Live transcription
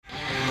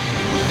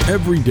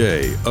Every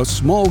day, a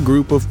small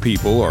group of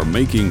people are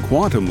making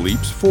quantum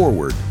leaps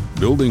forward,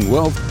 building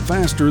wealth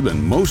faster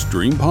than most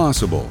dream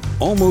possible,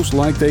 almost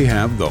like they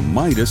have the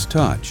Midas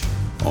touch.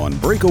 On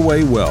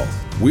Breakaway Wealth,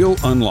 we'll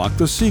unlock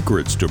the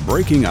secrets to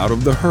breaking out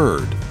of the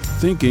herd,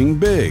 thinking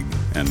big,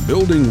 and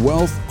building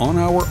wealth on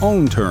our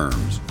own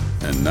terms.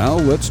 And now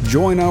let's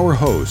join our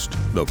host,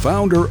 the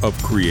founder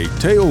of Create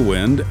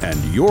Tailwind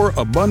and your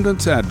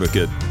abundance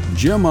advocate,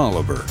 Jim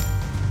Oliver.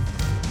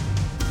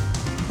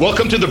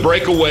 Welcome to the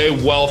Breakaway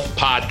Wealth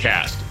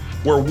Podcast,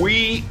 where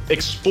we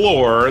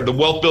explore the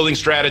wealth building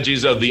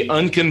strategies of the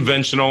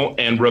unconventional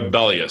and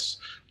rebellious.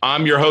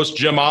 I'm your host,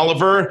 Jim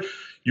Oliver.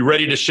 You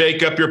ready to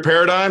shake up your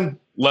paradigm?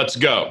 Let's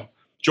go.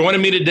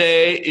 Joining me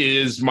today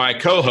is my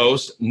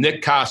co-host,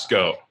 Nick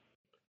Costco.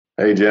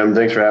 Hey, Jim.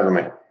 Thanks for having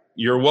me.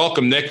 You're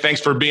welcome, Nick. Thanks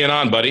for being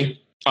on,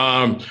 buddy.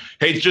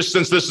 Hey, just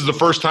since this is the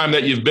first time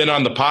that you've been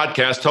on the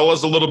podcast, tell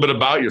us a little bit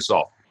about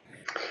yourself.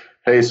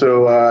 Hey,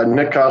 so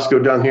Nick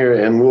Costco down here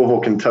in Louisville,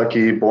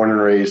 Kentucky, born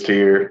and raised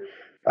here,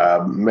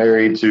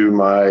 married to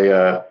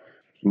my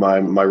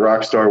my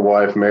rock star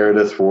wife,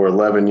 Meredith, for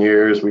 11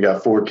 years. We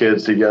got 4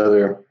 kids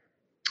together.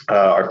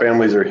 Our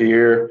families are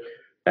here,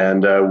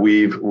 and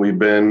we've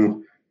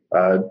been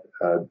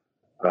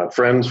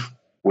friends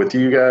with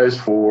you guys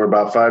for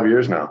about 5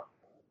 years now.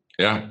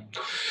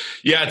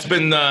 Yeah, it's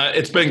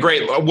been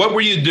great. What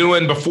were you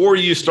doing before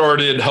you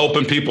started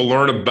helping people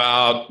learn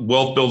about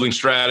wealth building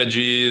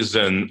strategies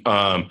and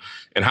how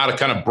to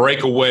kind of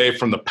break away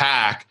from the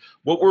pack?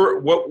 What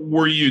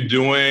were you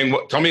doing?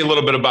 Tell me a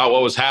little bit about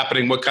what was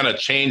happening. What kind of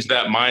changed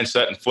that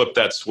mindset and flipped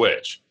that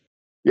switch?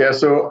 Yeah,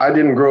 so I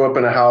didn't grow up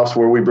in a house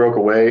where we broke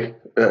away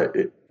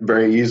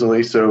very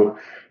easily. So,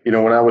 you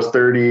know, when I was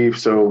 30,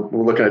 so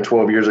we're looking at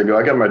 12 years ago,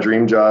 I got my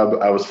dream job.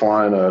 I was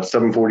flying a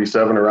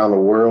 747 around the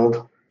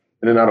world,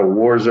 in and out of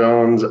war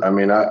zones. I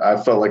mean, I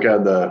felt like I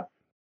had the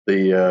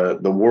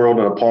world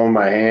in the palm of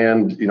my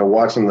hand, you know,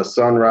 watching the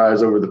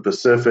sunrise over the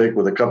Pacific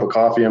with a cup of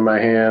coffee in my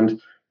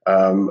hand.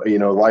 You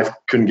know, life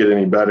couldn't get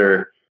any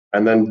better.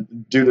 And then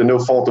due to no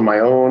fault of my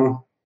own,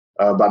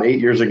 about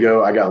 8 years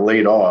ago, I got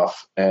laid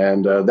off.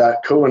 And that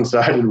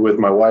coincided with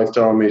my wife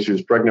telling me she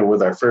was pregnant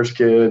with our first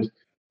kid.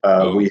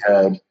 We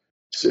had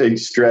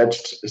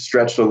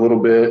stretched a little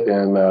bit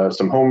and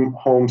some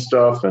home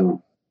stuff.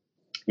 And,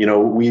 you know,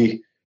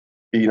 we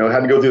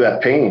had to go through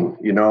that pain,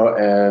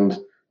 and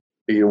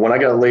when I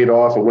got laid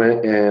off, I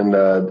went and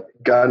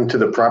got into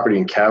the property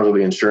and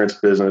casualty insurance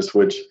business,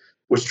 which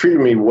treated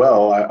me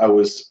well.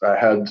 I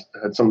had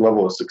some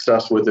level of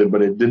success with it,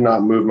 but it did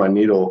not move my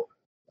needle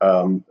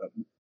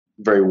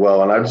very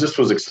well. And I just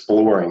was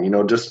exploring,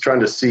 just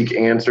trying to seek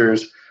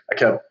answers. I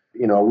kept,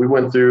 we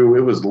went through,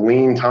 it was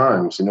lean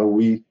times.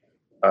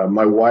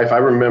 My wife, I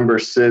remember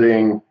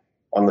sitting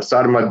on the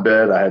side of my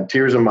bed. I had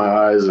tears in my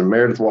eyes, and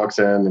Meredith walks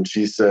in and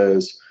she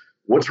says,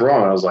 "What's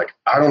wrong?" I was like,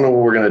 "I don't know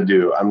what we're going to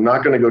do. I'm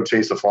not going to go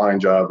chase a flying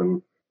job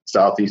in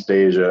Southeast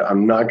Asia.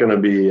 I'm not going to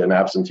be an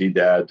absentee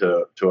dad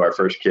to our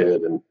first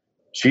kid." And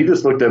she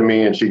just looked at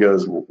me and she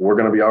goes, "We're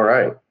going to be all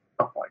right."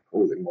 I'm like,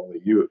 "Holy moly,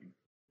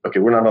 okay,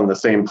 we're not on the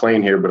same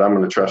plane here, but I'm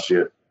going to trust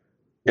you."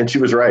 And she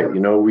was right.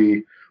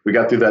 We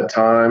got through that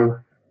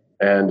time,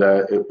 and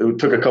it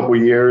took a couple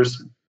of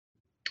years,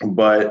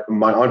 but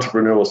my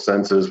entrepreneurial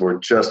senses were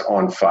just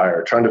on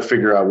fire, trying to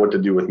figure out what to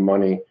do with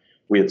money.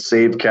 We had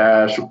saved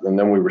cash, and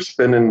then we were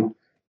spending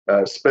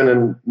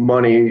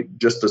money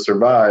just to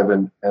survive.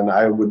 And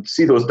I would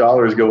see those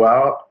dollars go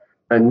out.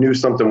 I knew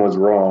something was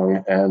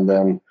wrong. And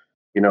then,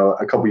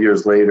 a couple of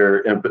years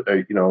later,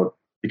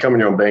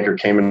 Becoming Your Own Banker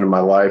came into my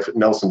life.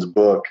 Nelson's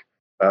book,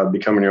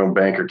 Becoming Your Own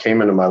Banker, came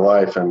into my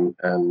life, and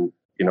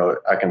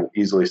I can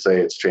easily say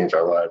it's changed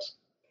our lives.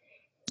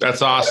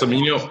 That's awesome.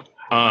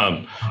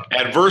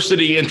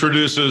 Adversity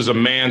introduces a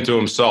man to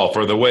himself,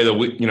 or the way that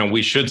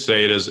we should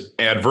say it is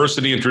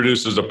adversity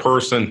introduces a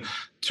person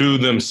to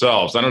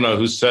themselves. I don't know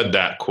who said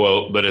that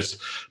quote, but it's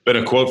been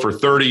a quote for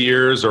 30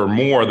 years or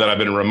more that I've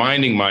been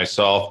reminding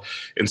myself.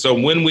 And so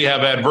when we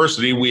have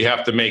adversity, we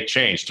have to make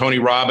change. Tony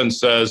Robbins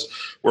says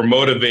we're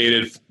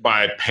motivated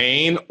by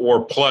pain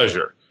or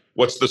pleasure.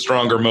 What's the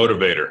stronger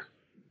motivator?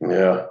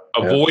 Yeah.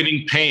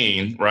 Avoiding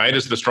pain, right,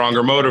 is the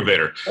stronger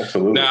motivator.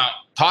 Absolutely. Now,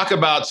 talk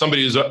about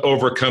somebody who's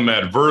overcome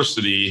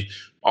adversity.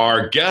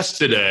 Our guest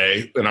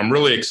today, and I'm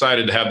really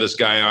excited to have this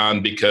guy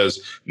on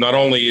because not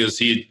only is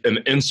he an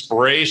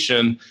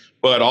inspiration,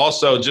 but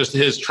also just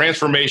his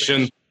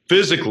transformation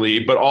physically,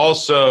 but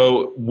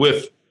also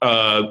with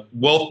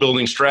wealth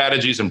building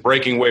strategies and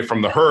breaking away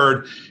from the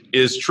herd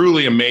is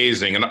truly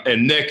amazing.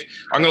 And Nick,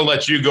 I'm going to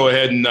let you go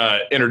ahead and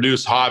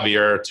introduce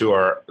Javier to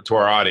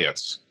our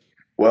audience.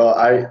 Well,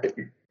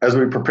 as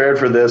we prepared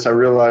for this, I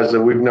realized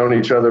that we've known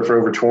each other for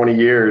over 20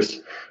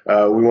 years.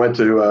 We went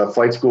to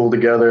flight school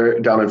together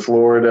down in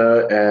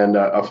Florida, and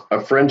a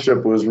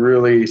friendship was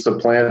really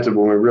supplanted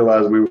when we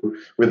realized we were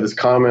with this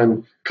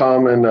common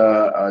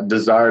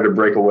desire to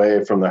break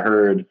away from the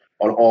herd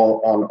on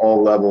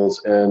all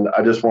levels. And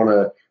I just want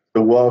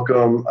to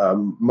welcome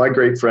our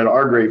great friend,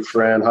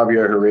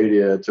 Javier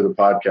Heredia, to the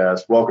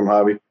podcast. Welcome,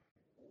 Javi.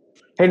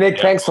 Hey, Nick,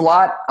 thanks a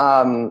lot.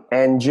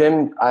 And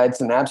Jim,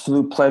 it's an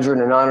absolute pleasure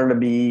and an honor to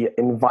be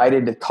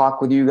invited to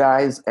talk with you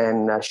guys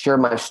and share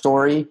my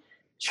story,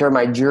 share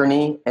my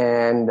journey,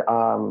 and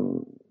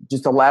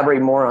just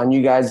elaborate more on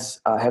you guys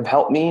have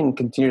helped me and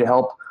continue to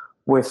help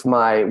with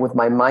my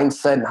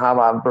mindset and how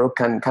I've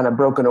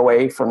broken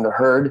away from the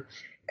herd.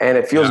 And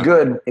it feels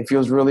good. It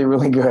feels really,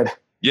 really good.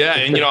 Yeah.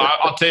 And,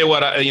 I'll tell you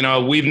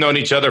what, we've known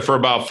each other for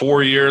about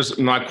 4 years,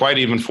 not quite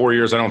even 4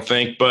 years, I don't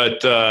think,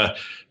 but,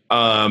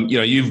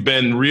 you've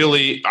been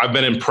I've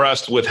been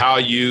impressed with how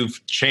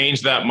you've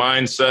changed that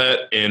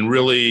mindset and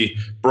really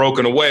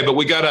broken away, but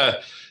we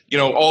gotta,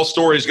 all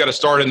stories got to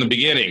start in the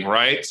beginning,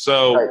 right?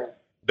 So right.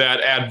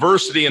 That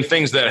adversity and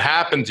things that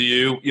happened to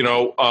you,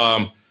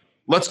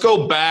 let's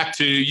go back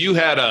to, you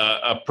had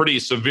a pretty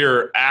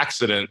severe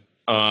accident.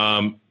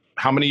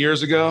 How many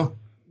years ago?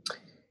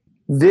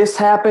 This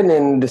happened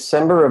in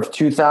December of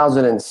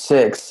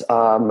 2006.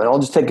 And I'll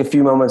just take a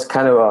few moments,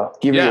 kind of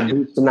give you a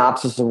brief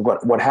synopsis of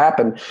what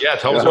happened. Yeah,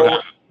 tell us what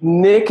happened.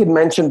 Nick had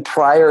mentioned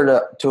prior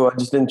to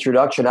just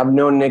introduction, I've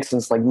known Nick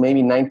since like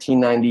maybe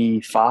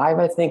 1995,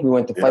 I think. We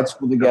went to flight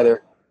school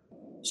together.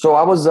 So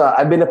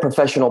I've been a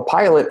professional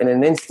pilot. In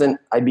an instant,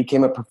 I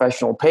became a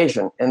professional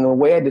patient. And the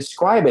way I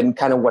describe it and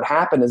kind of what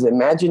happened is,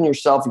 imagine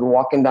yourself, you're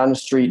walking down the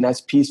street,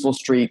 nice peaceful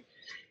street,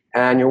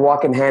 and you're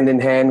walking hand in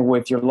hand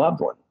with your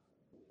loved one.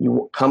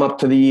 You come up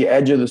to the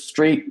edge of the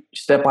street,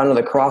 step onto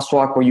the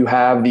crosswalk where you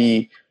have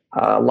the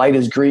light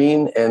is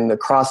green and the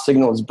cross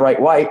signal is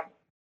bright white,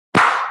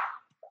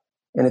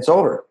 and it's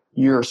over.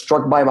 You're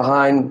struck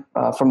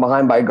from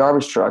behind by a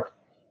garbage truck.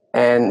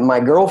 And my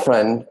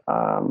girlfriend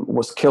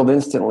was killed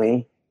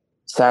instantly.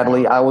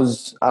 Sadly, I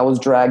was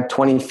dragged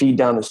 20 feet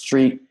down the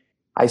street.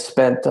 I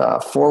spent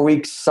 7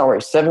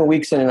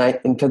 weeks in an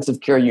intensive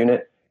care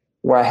unit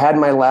where I had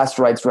my last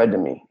rites read to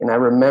me. And I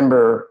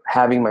remember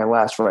having my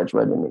last rites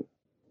read to me.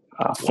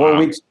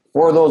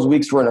 4 of those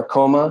weeks were in a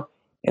coma,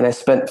 and I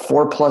spent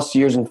 4+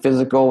 years in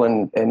physical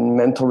and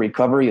mental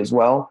recovery as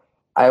well.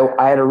 I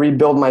had to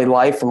rebuild my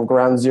life from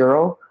ground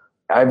zero,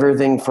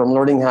 everything from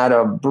learning how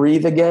to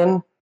breathe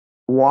again,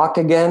 walk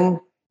again,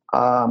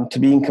 to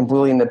being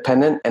completely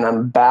independent. And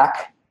I'm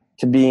back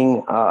to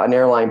being an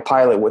airline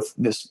pilot with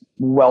this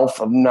wealth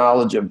of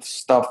knowledge of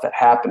stuff that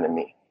happened to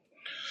me.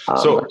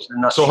 So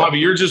Javi,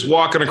 you're just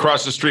walking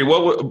across the street.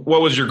 What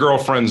was your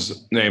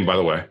girlfriend's name, by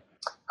the way?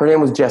 Her name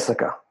was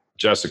Jessica.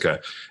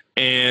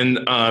 And,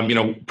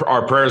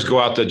 our prayers go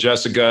out to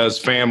Jessica's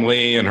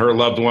family and her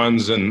loved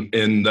ones.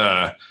 And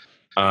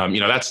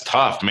that's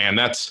tough, man.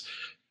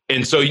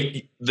 And so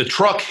the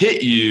truck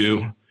hit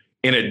you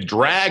and it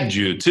dragged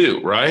you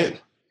too,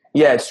 right?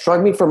 Yeah, it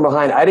struck me from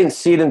behind. I didn't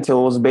see it until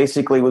it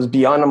was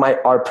beyond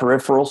our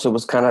peripheral. So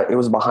it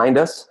was behind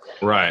us.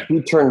 Right. He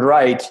turned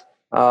right,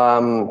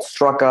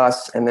 struck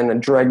us, and then it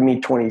dragged me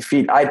 20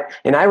 feet. I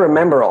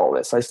remember all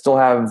this. I still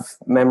have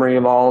memory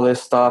of all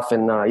this stuff.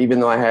 And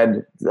even though I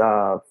had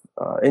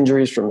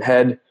injuries from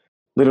head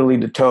literally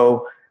to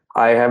toe,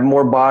 I have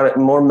more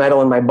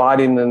metal in my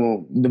body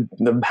than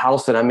the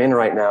house that I'm in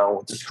right now,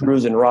 with the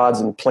screws and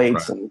rods and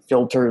plates and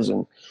filters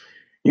and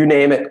you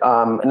name it.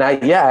 I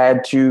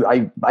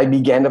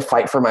began to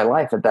fight for my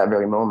life at that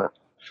very moment.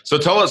 So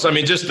tell us, I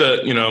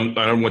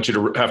don't want you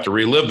to have to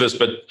relive this,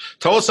 but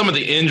tell us some of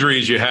the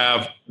injuries you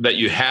had,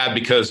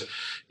 because,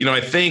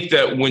 I think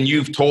that when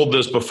you've told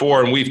this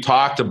before and we've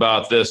talked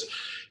about this,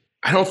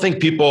 I don't think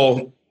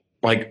people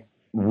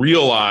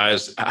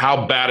realize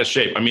how bad a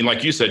shape.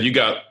 Like you said, you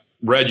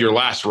read your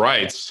last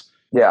rites.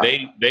 Yeah.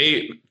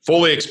 They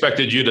fully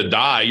expected you to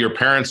die. Your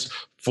parents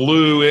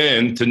flew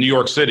in to New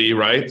York City,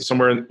 right?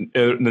 Somewhere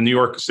in the New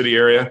York City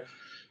area.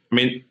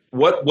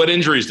 What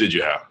injuries did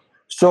you have?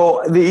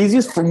 So the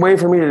easiest way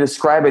for me to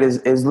describe it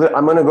is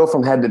I'm going to go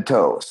from head to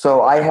toe.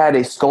 So I had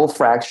a skull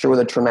fracture with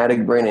a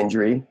traumatic brain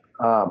injury.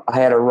 I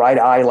had a right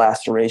eye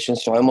laceration,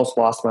 so I almost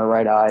lost my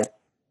right eye.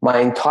 My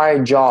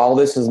entire jaw, all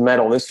this is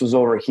metal. This was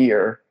over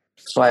here.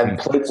 So I have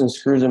plates and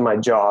screws in my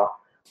jaw.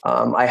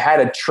 I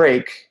had a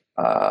trach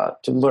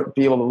to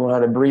be able to learn how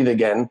to breathe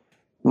again.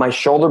 My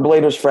shoulder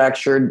blade was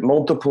fractured.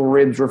 Multiple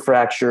ribs were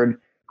fractured.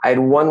 I had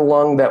one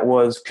lung that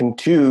was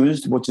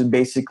contused, which is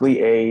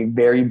basically a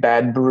very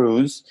bad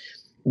bruise.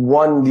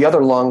 The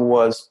other lung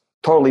was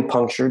totally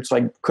punctured, so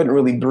I couldn't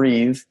really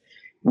breathe.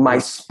 My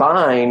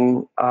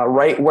spine,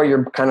 right where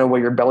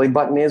your belly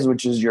button is,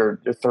 which is your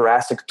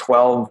thoracic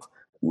 12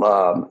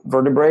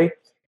 vertebrae,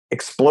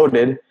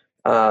 exploded.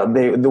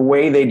 The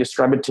way they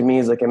describe it to me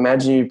is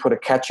imagine you put a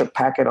ketchup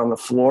packet on the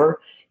floor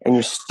and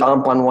you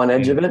stomp on one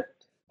edge of it,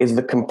 is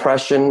the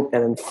compression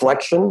and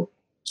inflection.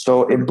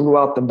 So it blew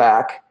out the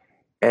back.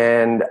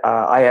 And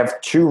I have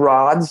 2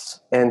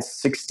 rods and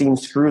 16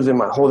 screws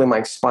holding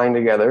my spine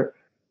together.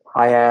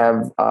 I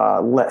have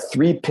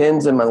 3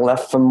 pins in my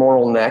left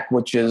femoral neck,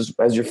 which is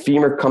as your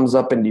femur comes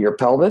up into your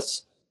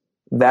pelvis.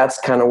 That's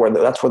kind of where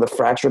the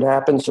fracture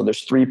happened. So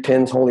there's 3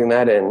 pins holding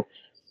that in.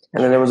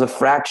 And then there was a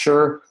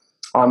fracture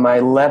on my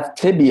left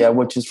tibia,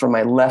 which is from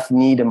my left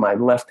knee to my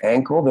left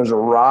ankle. There's a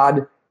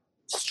rod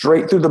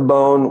straight through the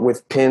bone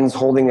with pins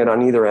holding it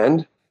on either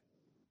end.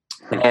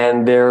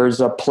 And there's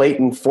a plate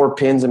and 4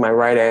 pins in my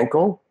right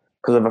ankle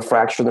because of a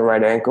fracture in the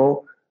right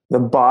ankle. The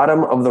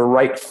bottom of the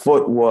right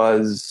foot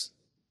was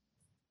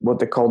what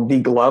they call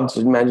degloved.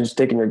 So imagine just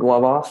taking your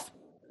glove off.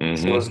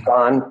 So it's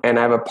gone. And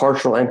I have a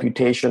partial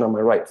amputation on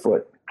my right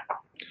foot.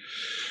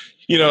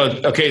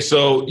 Okay.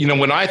 So,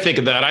 when I think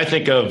of that, I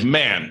think of,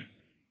 man,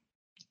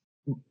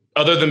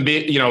 other than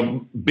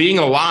being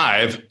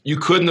alive, you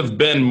couldn't have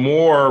been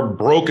more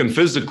broken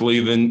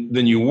physically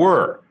than you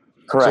were.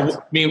 Correct.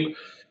 So,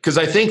 because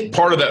I think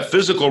part of that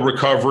physical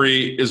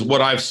recovery is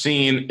what I've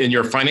seen in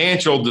your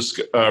financial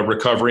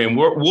recovery, and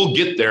we'll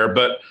get there.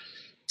 But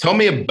tell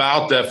me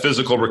about that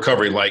physical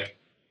recovery. Like,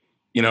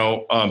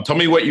 tell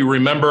me what you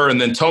remember, and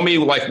then tell me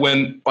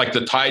when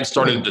the tide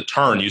started to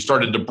turn. You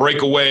started to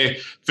break away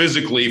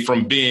physically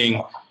from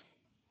being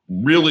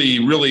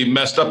really, really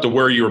messed up to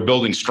where you were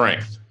building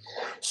strength.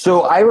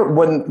 So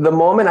the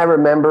moment I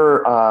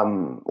remember,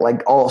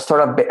 I'll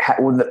start off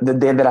with the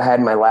day that I had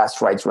my last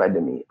rights read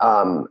to me.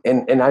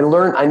 And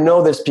I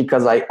know this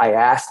because I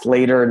asked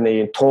later and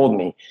they told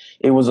me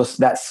it was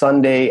that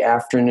Sunday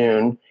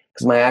afternoon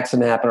because my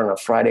accident happened on a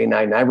Friday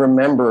night. And I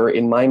remember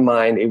in my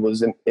mind,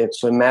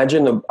 so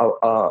imagine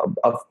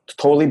a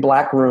totally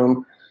black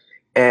room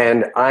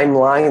and I'm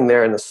lying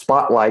there and the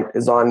spotlight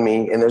is on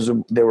me. And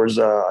there was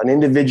an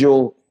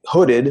individual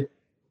hooded,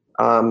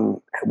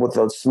 with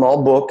a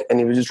small book, and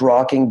he was just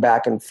rocking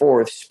back and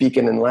forth,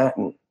 speaking in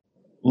Latin,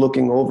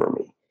 looking over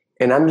me.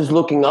 And I'm just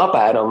looking up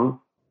at him,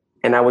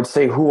 and I would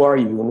say, "Who are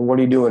you? And what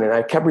are you doing?" And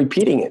I kept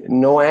repeating it.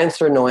 No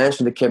answer, no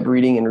answer. They kept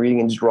reading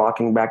and just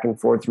rocking back and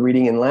forth,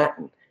 reading in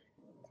Latin.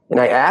 And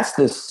I asked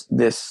this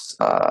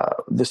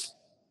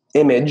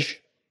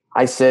image,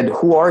 I said,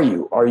 "Who are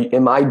you?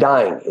 Am I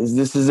dying? Is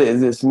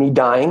this me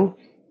dying?"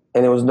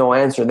 And there was no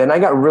answer. Then I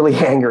got really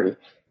angry.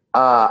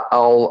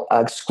 I'll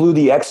exclude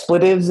the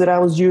expletives that I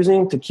was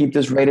using to keep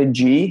this rated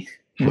G.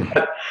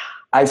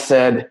 I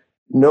said,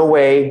 no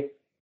way,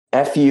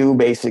 F you,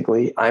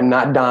 basically. I'm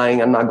not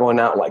dying. I'm not going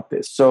out like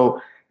this.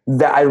 So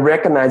I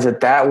recognize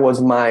that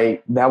was my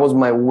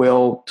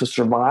will to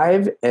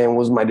survive and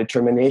was my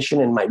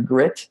determination and my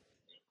grit.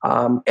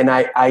 And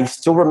I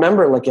still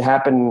remember like it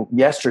happened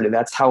yesterday.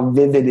 That's how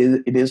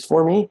vivid it is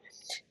for me.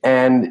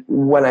 And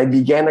when I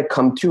began to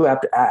come to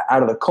out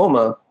of the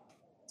coma,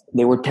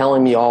 they were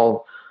telling me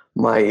all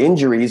my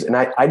injuries, and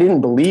I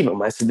didn't believe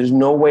them. I said, there's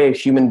no way a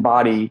human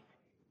body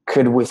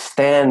could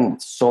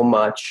withstand so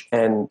much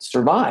and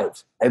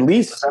survive, at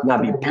least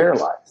not be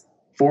paralyzed.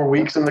 4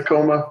 weeks in the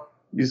coma?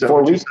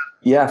 4 weeks?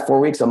 Yeah, 4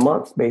 weeks, a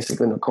month,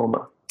 basically in the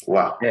coma.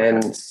 Wow.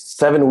 And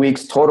 7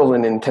 weeks total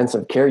in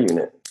intensive care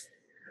unit.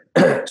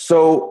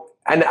 So,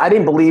 and I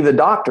didn't believe the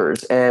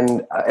doctors.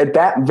 And at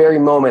that very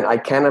moment, I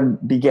kind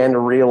of began to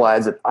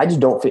realize that I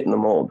just don't fit in the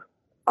mold.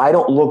 I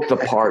don't look the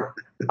part.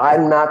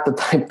 I'm not the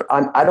type.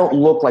 I don't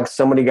look like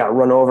somebody got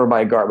run over by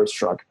a garbage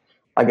truck.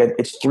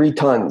 It's 3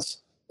 tons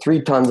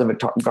of a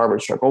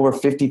garbage truck, over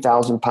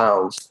 50,000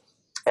 pounds.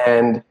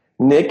 And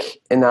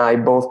Nick and I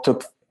both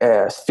took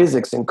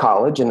physics in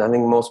college, and I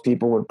think most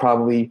people would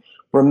probably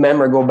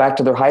go back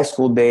to their high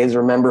school days,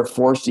 remember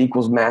force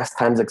equals mass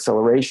times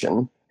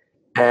acceleration.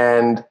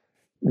 And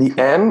the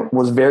M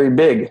was very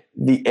big.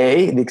 The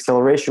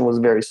acceleration was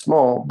very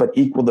small, but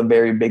equaled a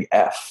very big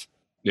F.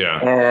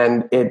 Yeah.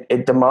 And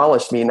it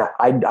demolished me. And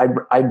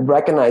I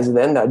recognized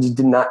then that I just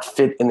did not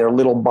fit in their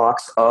little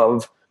box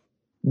of,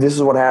 this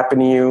is what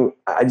happened to you.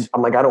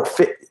 I'm like, I don't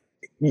fit.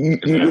 You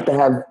need to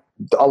have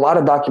a lot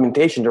of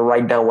documentation to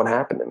write down what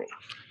happened to me.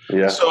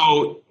 Yeah.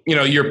 So,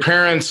 your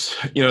parents,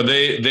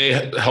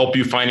 they help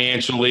you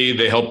financially,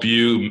 they help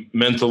you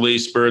mentally,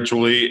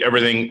 spiritually,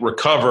 everything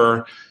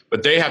recover,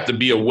 but they have to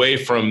be away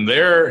from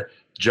their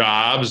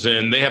jobs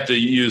and they have to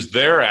use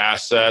their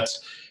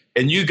assets.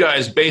 And you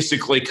guys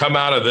basically come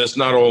out of this,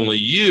 not only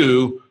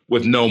you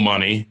with no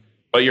money,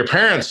 but your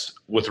parents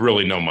with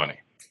really no money.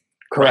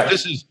 Correct. Right?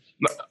 This is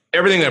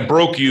everything that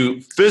broke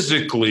you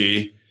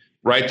physically,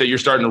 right, that you're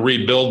starting to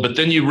rebuild. But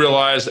then you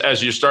realize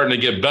as you're starting to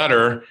get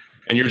better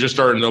and you're just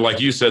starting to, like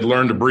you said,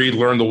 learn to breathe,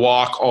 learn to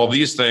walk, all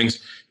these things,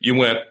 you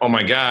went, oh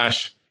my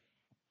gosh,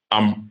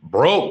 I'm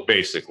broke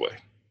basically.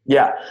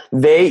 Yeah.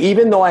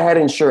 Even though I had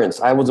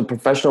insurance, I was a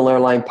professional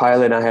airline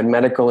pilot, I had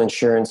medical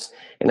insurance,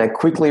 and I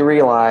quickly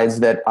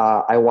realized that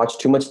I watched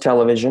too much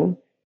television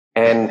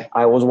and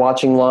I was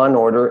watching Law and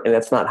Order, and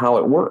that's not how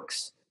it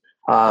works.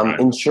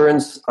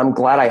 Insurance, I'm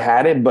glad I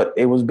had it, but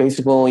it was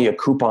basically only a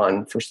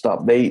coupon for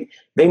stuff. They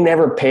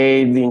never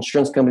paid, the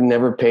insurance company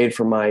never paid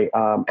for my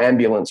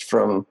ambulance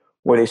from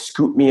where they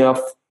scooped me up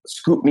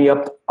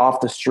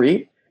off the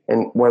street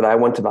and where I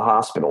went to the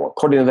hospital.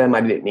 According to them,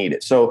 I didn't need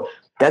it. So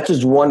that's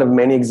just one of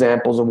many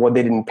examples of what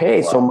they didn't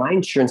pay. Wow. So my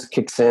insurance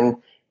kicks in,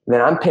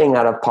 then I'm paying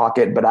out of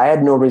pocket, but I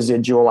had no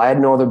residual. I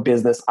had no other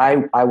business.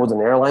 I was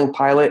an airline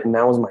pilot, and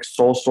that was my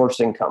sole source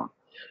income.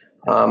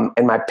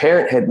 And my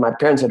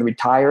parents had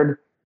retired.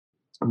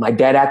 My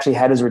dad actually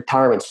had his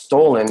retirement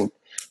stolen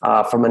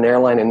from an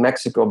airline in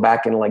Mexico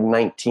back in like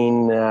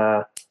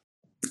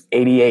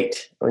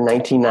 1988 or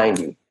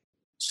 1990.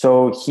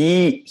 So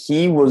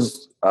he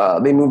was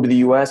they moved to the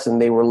U.S.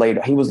 and he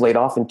was laid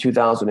off in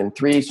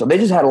 2003. So they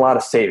just had a lot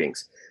of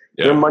savings.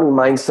 Yeah. Their money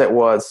mindset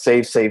was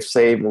save, save,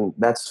 save, and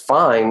that's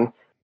fine.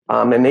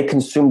 And they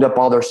consumed up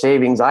all their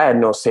savings. I had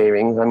no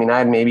savings. I mean, I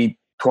had maybe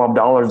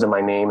 $12 in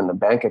my name in the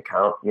bank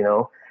account,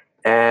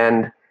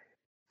 and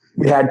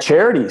we had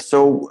charities.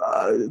 So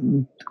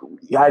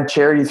I had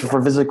charities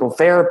for physical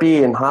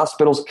therapy, and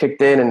hospitals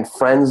kicked in, and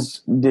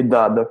friends did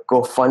the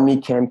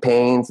GoFundMe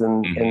campaigns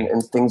and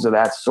things of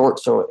that sort.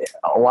 So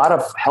a lot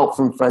of help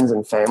from friends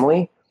and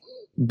family.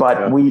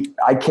 But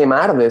I came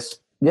out of this,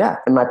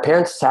 and my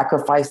parents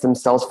sacrificed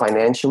themselves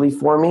financially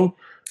for me.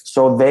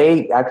 So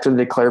they actually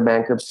declared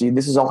bankruptcy.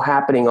 This is all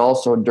happening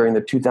also during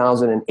the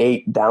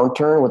 2008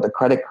 downturn with the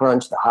credit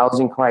crunch, the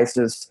housing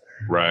crisis.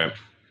 Right.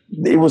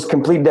 It was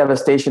complete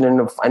devastation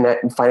and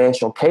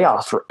financial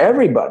chaos for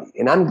everybody.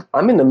 And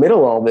I'm in the middle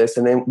of all this.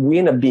 And then we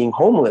end up being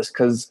homeless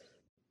because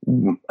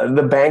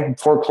the bank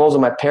foreclosed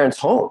on my parents'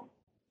 home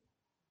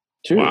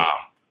too. Wow.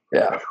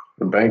 Yeah.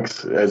 The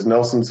banks, as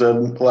Nelson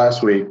said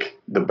last week,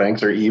 the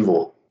banks are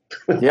evil.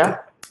 Yeah.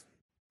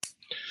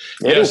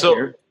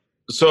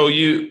 So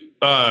you,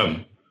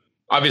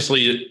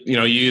 obviously,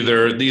 you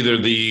either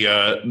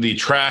the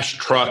trash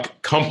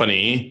truck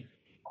company,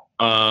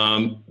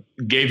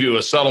 gave you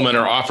a settlement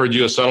or offered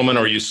you a settlement,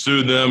 or you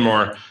sued them,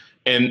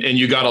 and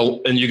you got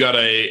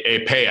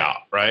a payout,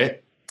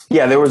 right?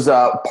 Yeah, there was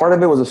part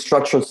of it was a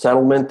structured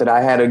settlement that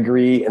I had to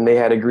agree and they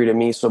had to agree to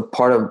me. So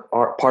part of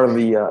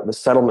the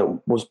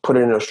settlement was put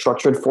in a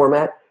structured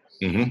format,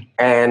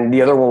 and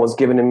the other one was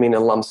given to me in a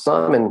lump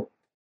sum. And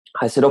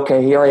I said,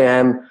 okay, here I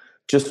am,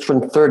 just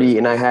turned 30,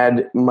 and I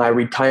had my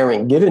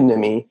retiring given to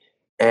me,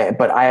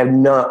 but I had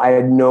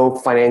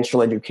no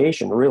financial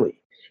education really.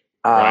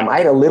 Right. I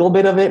had a little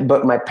bit of it,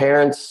 but my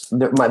parents,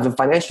 the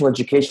financial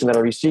education that I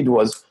received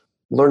was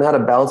learn how to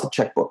balance a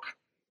checkbook.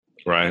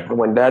 Right.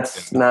 When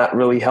that's not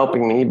really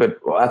helping me, but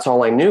that's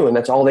all I knew, and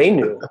that's all they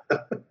knew.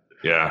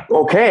 Yeah.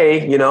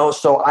 Okay,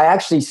 so I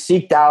actually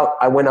seeked out.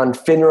 I went on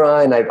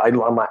FINRA, and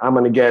I'm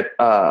going to get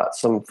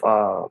some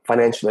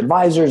financial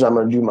advisors. I'm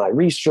going to do my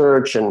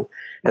research, and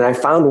I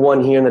found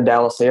one here in the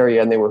Dallas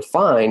area, and they were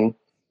fine,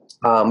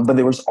 but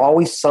there was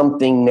always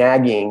something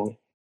nagging,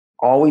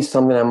 always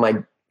something. I'm like,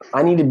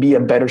 I need to be a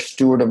better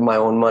steward of my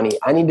own money.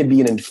 I need to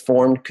be an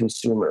informed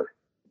consumer.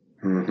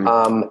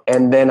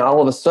 And then all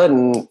of a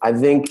sudden, I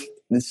think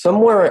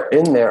somewhere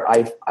in there,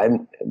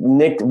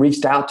 Nick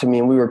reached out to me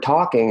and we were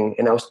talking,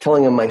 and I was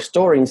telling him my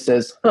story, and he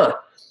says,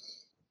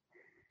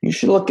 you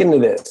should look into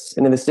this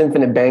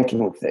infinite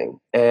banking thing.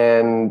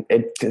 And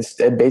it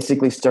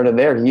basically started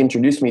there. He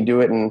introduced me to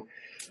it. And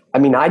I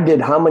mean, I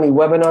did how many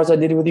webinars I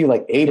did with you?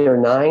 Like 8 or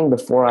 9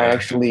 before I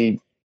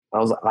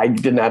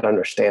did not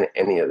understand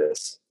any of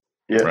this.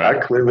 Yeah, right.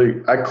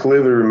 I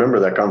clearly remember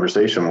that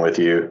conversation with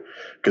you,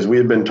 because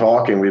we've been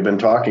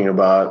talking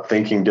about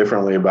thinking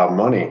differently about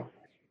money.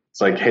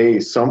 It's like, hey,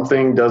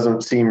 something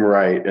doesn't seem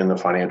right in the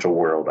financial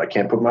world. I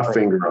can't put my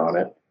finger on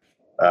it,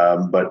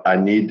 but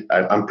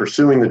I'm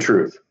pursuing the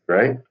truth,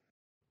 right?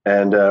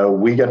 And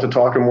we got to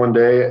talking one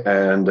day,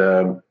 and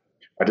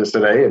I just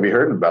said, hey, have you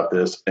heard about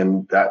this?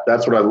 And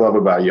that's what I love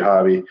about you,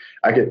 Javi.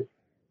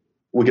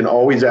 We can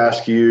always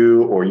ask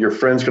you, or your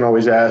friends can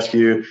always ask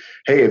you,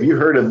 hey, have you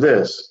heard of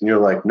this? And you're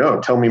like, no,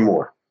 tell me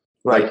more.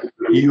 Right. Like,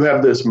 you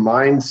have this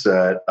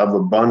mindset of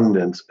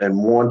abundance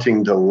and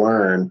wanting to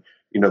learn.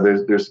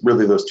 There's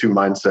really those two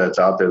mindsets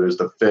out there. There's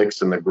the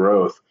fixed and the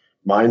growth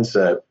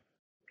mindset,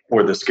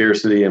 or the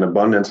scarcity and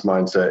abundance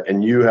mindset.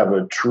 And you have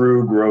a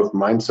true growth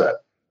mindset.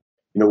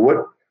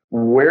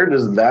 Where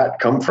does that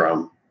come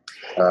from?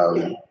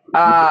 Finger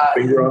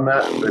on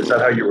that? Is that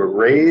how you were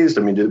raised?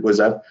 I mean, was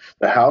that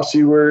the house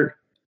you were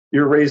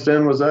raised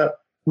in? Was that?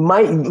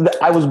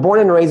 I was born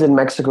and raised in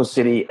Mexico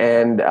City,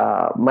 and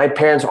my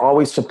parents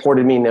always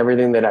supported me in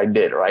everything that I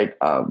did, right?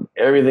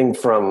 Everything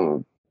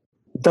from,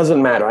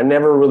 doesn't matter.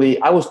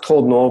 I was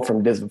told no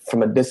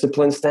from a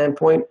discipline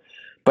standpoint,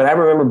 but I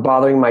remember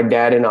bothering my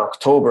dad in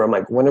October. I'm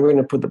like, when are we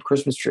going to put the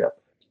Christmas tree up?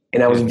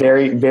 And I was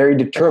very, very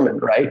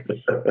determined, right?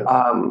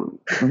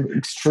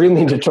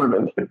 Extremely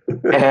determined.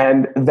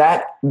 And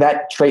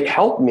that trait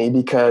helped me,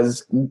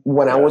 because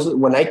when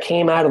I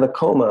came out of the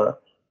coma,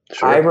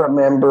 sure, I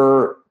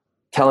remember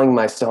telling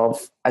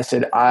myself, I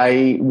said,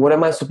 what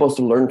am I supposed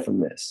to learn from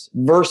this?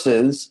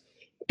 Versus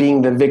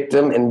being the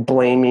victim and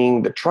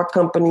blaming the truck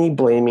company,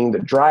 blaming the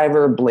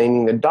driver,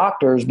 blaming the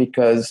doctors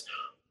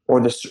or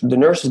the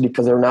nurses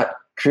because they're not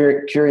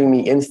curing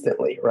me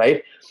instantly,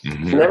 right?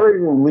 Mm-hmm. I never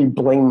really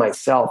blamed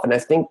myself. And I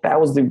think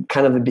that was the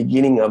kind of the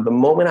beginning of the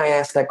moment I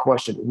asked that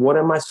question, what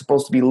am I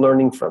supposed to be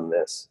learning from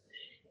this,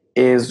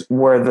 is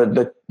where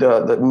the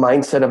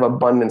mindset of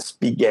abundance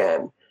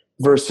began,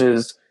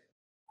 versus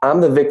I'm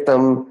the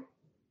victim.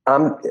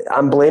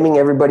 I'm blaming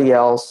everybody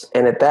else.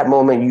 And at that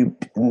moment, you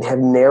have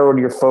narrowed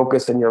your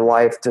focus in your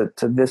life to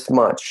this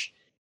much,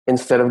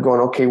 instead of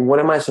going, okay, what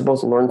am I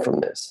supposed to learn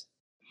from this?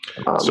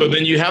 So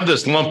then you have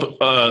this lump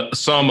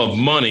sum of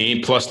money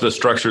plus the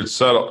structured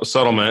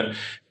settlement.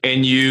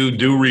 and you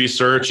do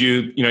research.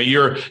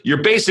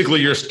 You're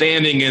basically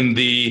standing in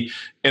the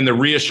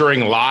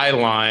reassuring lie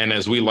line,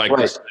 as we like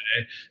to say,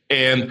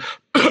 and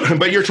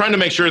but you're trying to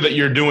make sure that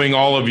you're doing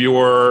all of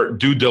your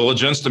due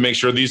diligence to make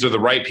sure these are the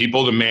right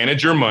people to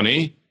manage your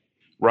money,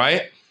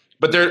 right?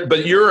 But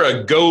you're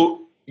a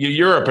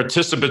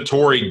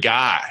participatory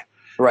guy,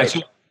 right?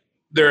 So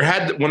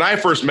when I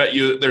first met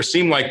you, there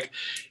seemed like,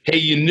 hey,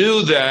 you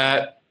knew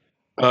that,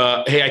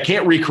 hey, I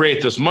can't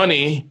recreate this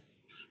money,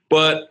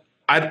 but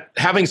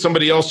having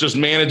somebody else just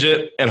manage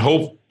it and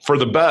hope for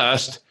the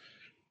best.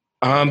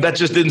 That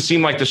just didn't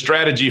seem like the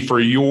strategy for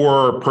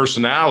your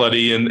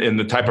personality and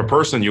the type of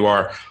person you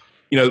are.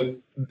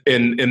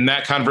 In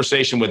that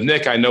conversation with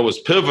Nick, I know was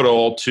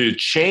pivotal to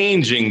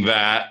changing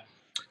that.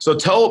 So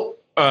tell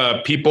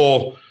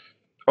people,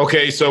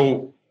 okay,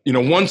 so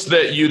once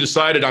that you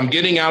decided I'm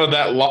getting out of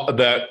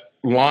that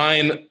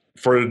line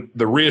for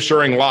the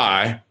reassuring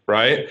lie,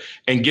 right,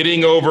 and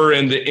getting over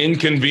in the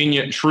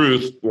inconvenient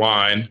truth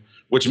line,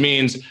 which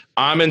means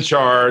I'm in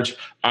charge.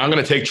 I'm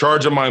going to take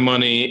charge of my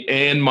money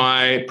and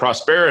my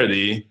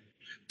prosperity.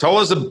 Tell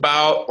us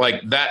about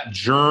like that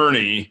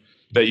journey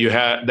that you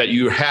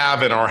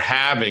have and are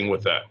having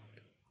with that.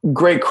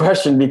 Great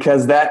question,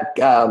 because that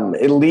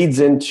it leads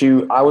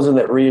into, I was in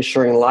that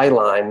reassuring lie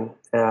line,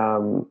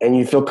 and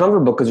you feel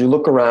comfortable because you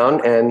look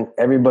around and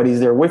everybody's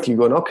there with you,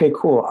 going, "Okay,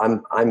 cool,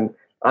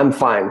 I'm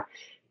fine."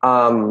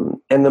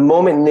 And the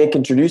moment Nick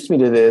introduced me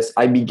to this,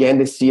 I began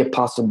to see a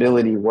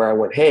possibility where I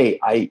went, hey,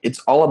 it's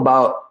all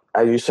about,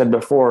 as you said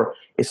before,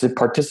 it's a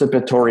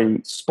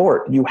participatory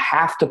sport. You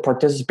have to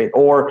participate,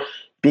 or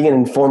being an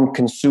informed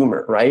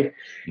consumer, right?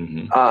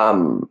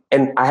 Mm-hmm.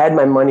 And I had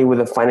my money with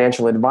the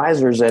financial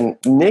advisors, and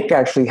Nick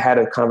actually had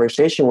a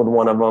conversation with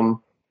one of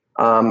them.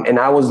 And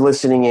I was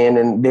listening in,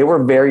 and they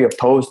were very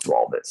opposed to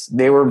all this.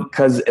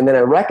 And then I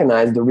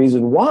recognized the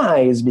reason why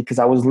is because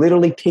I was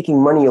literally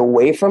taking money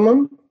away from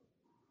them.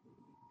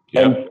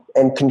 Yep.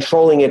 And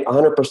controlling it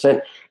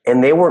 100%.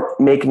 And they weren't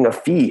making a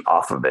fee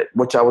off of it,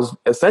 which I was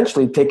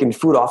essentially taking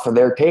food off of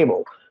their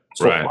table.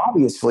 So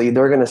obviously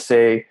they're going to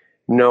say,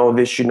 no,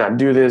 this should not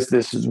do this.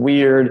 This is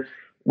weird.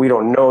 We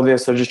don't know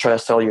this. They're just trying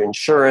to sell you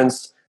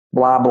insurance,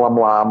 blah, blah,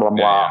 blah, blah,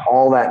 blah,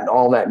 all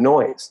that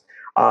noise.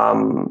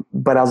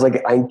 But I was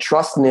like, I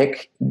trust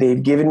Nick.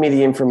 They've given me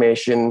the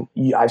information.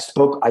 I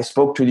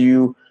spoke to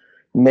you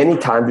many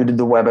times. We did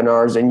the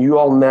webinars, and you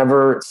all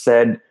never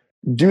said,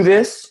 do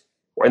this,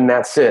 and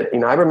that's it.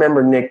 I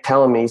remember Nick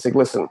telling me, he's like,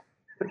 listen,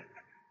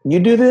 you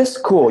do this,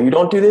 cool. You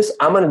don't do this,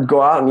 I'm going to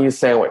go out and eat a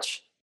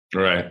sandwich.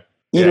 Right.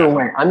 Either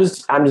way, I'm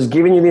just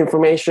giving you the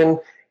information.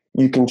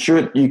 You can chew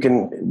it, you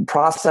can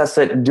process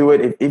it, do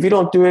it. If you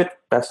don't do it,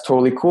 that's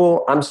totally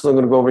cool. I'm still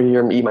going to go over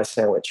here and eat my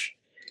sandwich.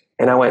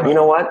 And I went, you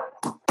know what?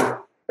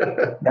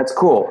 That's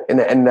cool.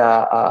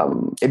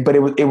 But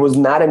it was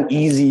not an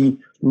easy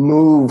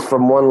move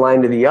from one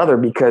line to the other,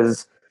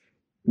 because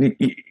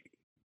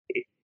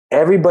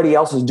everybody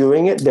else is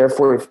doing it.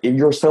 Therefore, if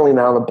you're selling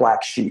out the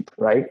black sheep,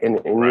 right, and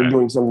you're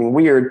doing something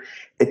weird,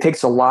 it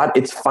takes a lot.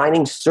 It's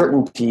finding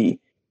certainty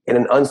in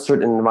an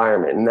uncertain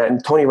environment.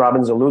 And Tony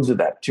Robbins alludes to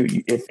that too.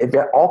 If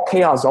all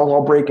chaos,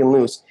 all breaking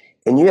loose,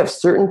 and you have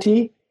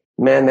certainty,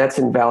 man, that's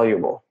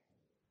invaluable.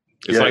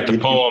 It's like the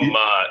poem,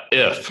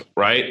 If,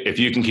 right? If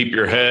you can keep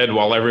your head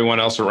while everyone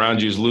else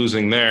around you is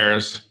losing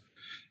theirs.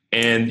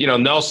 And,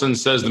 Nelson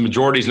says the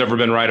majority's never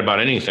been right about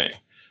anything.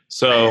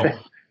 So,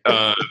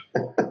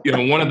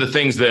 one of the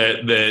things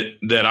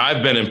that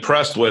I've been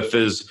impressed with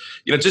is,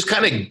 just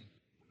kind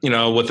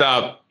of,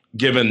 without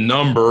giving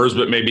numbers,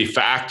 but maybe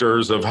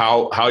factors of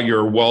how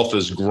your wealth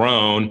has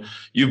grown.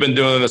 You've been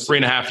doing this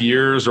 3.5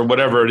 years or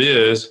whatever it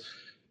is.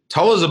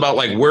 Tell us about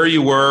like where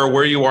you were,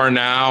 where you are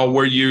now,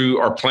 where you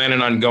are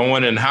planning on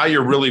going, and how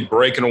you're really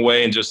breaking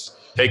away and just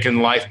taking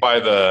life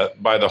by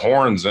the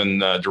horns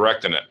and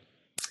directing it.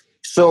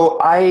 So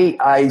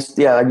like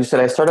you said,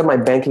 I started my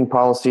banking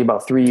policy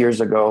about 3 years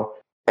ago.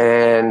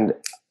 And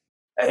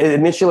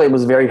initially I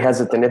was very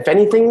hesitant. If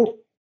anything,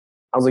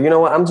 I was like, you know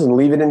what, I'm just gonna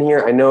leave it in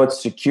here. I know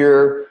it's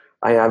secure.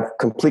 I have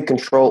complete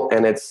control,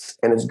 and it's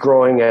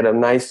growing at a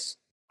nice,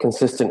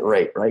 consistent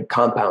rate, right?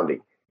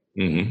 Compounding.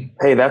 Mm-hmm.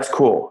 Hey, that's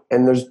cool.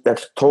 And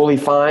that's totally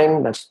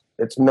fine.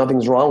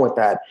 Nothing's wrong with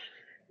that.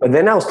 But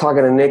then I was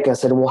talking to Nick. I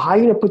said, well, how are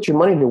you going to put your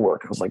money to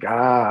work? I was like,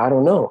 I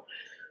don't know.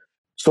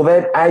 So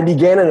then I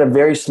began at a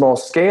very small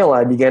scale.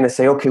 I began to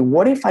say, okay,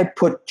 what if I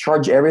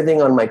charge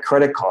everything on my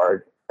credit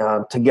card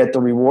to get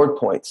the reward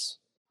points,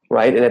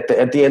 right? And at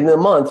the end of the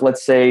month,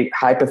 let's say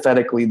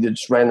hypothetically,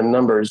 just random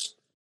numbers,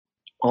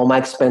 all my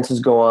expenses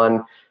go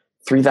on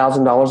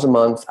 $3,000 a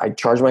month. I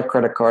charge my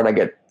credit card. I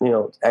get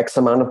X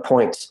amount of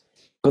points.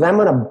 But I'm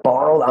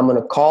going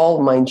to call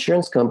my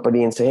insurance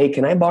company and say, hey,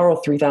 can I borrow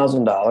 $3,000?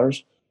 And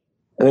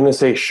they're going to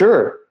say,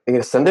 sure. They're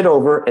going to send it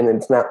over, and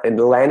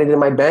it landed in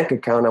my bank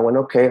account. I went,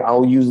 okay,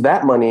 I'll use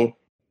that money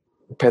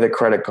to pay the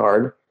credit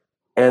card.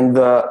 And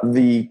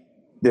the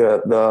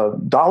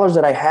dollars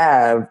that I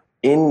have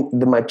in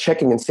my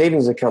checking and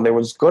savings account, they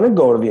was going to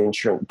go to the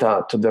insurance,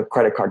 to the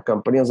credit card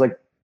company. I was like,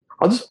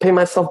 I'll just pay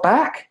myself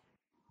back.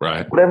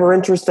 Right. Whatever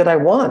interest that I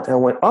want. And I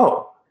went,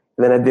 oh.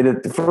 And then I did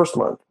it the first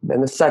month,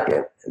 then the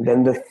second, and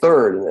then the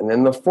third, and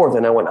then the fourth.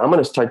 And I went, I'm going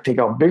to start to take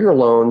out bigger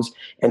loans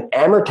and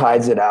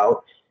amortize it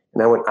out.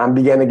 And I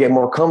began to get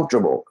more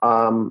comfortable.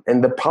 And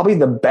probably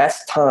the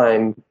best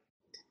time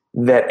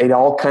that it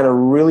all kind of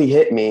really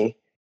hit me,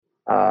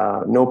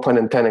 no pun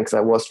intended, because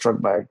I was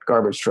struck by a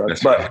garbage truck,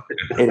 but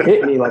it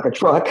hit me like a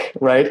truck,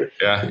 right?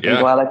 Yeah.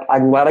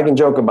 I'm glad I can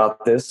joke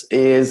about this.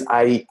 Is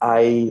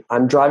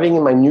I'm driving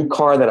in my new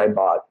car that I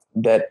bought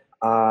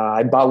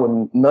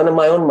with none of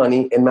my own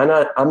money, and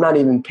I'm not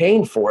even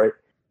paying for it.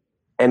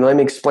 And let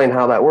me explain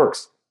how that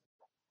works.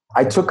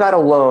 I took out a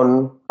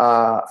loan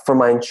for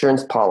my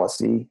insurance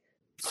policy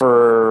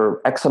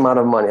for X amount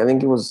of money. I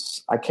think it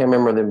was, I can't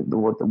remember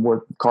what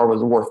the car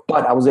was worth,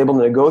 but I was able to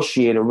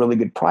negotiate a really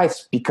good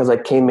price because I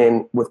came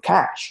in with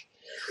cash.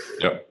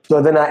 Yep. So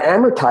then I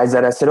amortized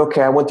that. I said,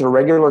 okay, I went to a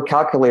regular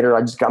calculator.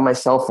 I just got my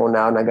cell phone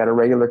now, and I got a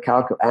regular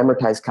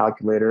amortized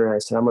calculator. And I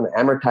said, I'm going to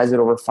amortize it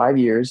over 5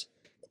 years,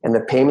 and the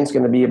payment's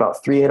going to be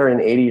about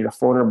 $380 to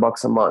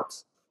 $400 a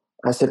month.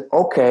 I said,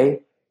 okay.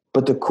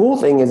 But the cool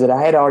thing is that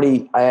I had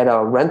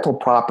a rental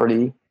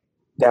property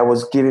that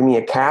was giving me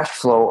a cash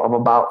flow of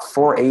about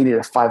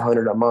 $480 to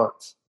 $500 a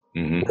month.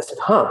 Mm-hmm. I said,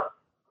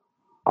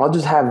 I'll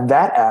just have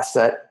that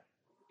asset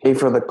pay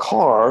for the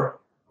car.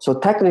 So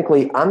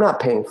technically I'm not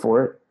paying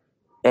for it,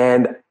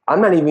 and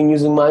I'm not even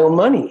using my own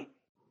money.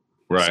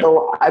 Right.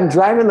 So I'm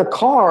driving the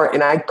car,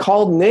 and I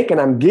called Nick, and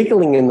I'm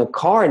giggling in the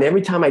car. And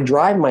every time I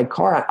drive my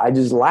car, I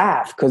just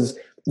laugh because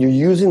you're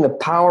using the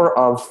power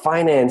of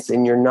finance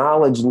and your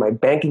knowledge in my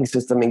banking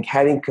system and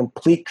having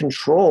complete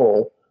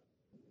control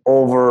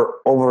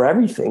over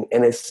everything.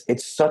 And it's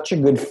such a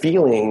good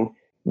feeling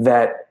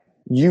that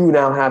you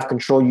now have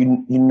control.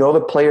 You know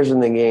the players in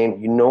the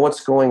game, you know what's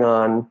going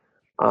on.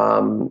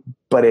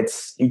 But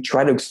you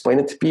try to explain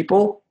it to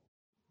people,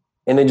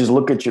 and they just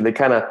look at you.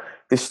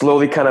 They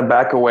slowly kind of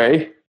back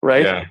away.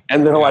 Right. Yeah.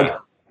 And they're like,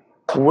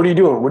 what are you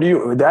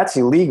doing? That's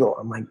illegal.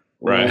 I'm like,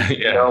 right.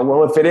 Yeah.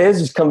 Well, if it is,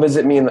 just come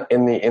visit me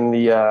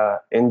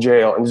in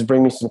jail and just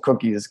bring me some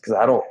cookies. Cause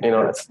I don't,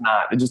 it's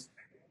not. It's just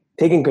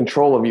taking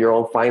control of your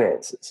own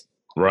finances.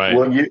 Right.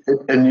 Well,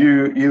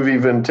 you've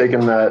even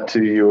taken that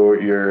to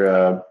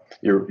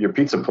your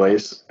pizza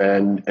place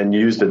and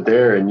used it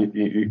there, and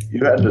you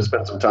had to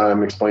spend some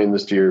time explaining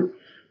this to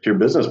your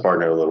business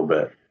partner a little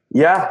bit.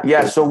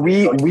 Yeah. So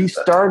we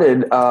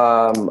started.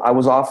 I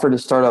was offered to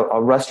start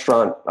a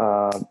restaurant,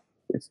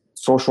 it's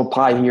Social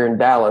Pie here in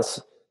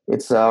Dallas.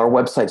 It's our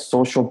website,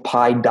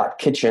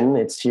 socialpie.kitchen.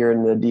 It's here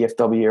in the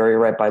DFW area,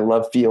 right by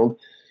Love Field.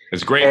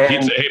 It's great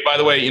pizza. Hey, by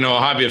the way,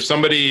 Javi, if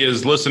somebody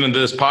is listening to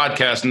this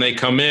podcast and they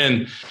come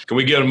in, can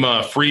we give them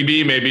a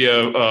freebie? Maybe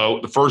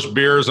the first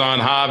beers on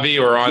Javi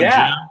or on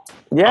Jim?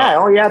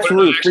 Yeah.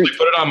 Absolutely.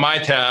 Put it on my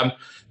tab.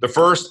 The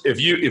first, if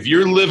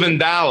you live in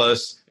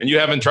Dallas and you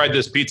haven't tried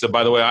this pizza,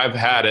 by the way, I've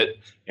had it,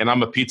 and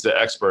I'm a pizza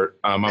expert.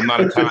 I'm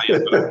not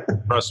Italian,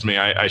 but trust me,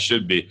 I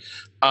should be.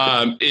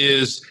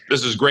 This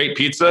is great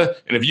pizza,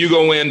 and if you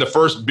go in, the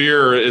first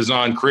beer is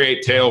on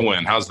Create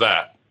Tailwind. How's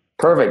that?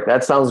 Perfect.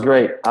 That sounds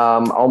great.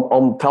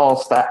 I'll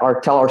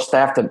tell our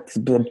staff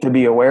to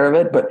be aware of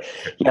it. But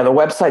yeah, the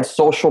website's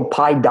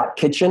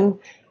socialpie.kitchen.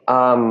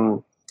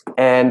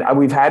 And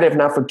we've had it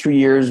now for 2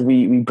 years.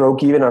 We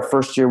broke even our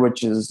first year,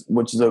 which is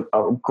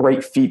a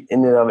great feat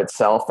in and of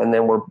itself. And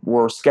then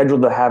we're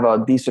scheduled to have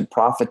a decent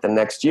profit the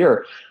next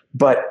year.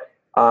 But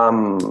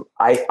I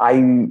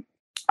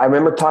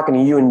remember talking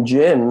to you and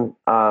Jim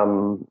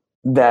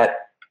that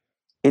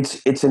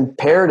it's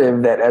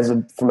imperative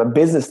that from a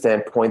business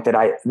standpoint that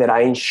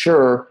I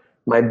insure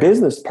my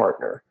business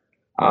partner.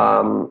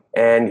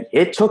 And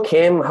it took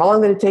him, how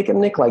long did it take him,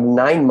 Nick? Like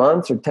 9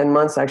 months or 10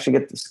 months to actually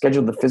get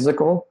scheduled the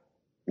physical?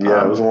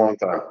 Yeah, it was a long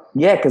time.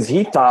 Yeah, because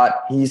he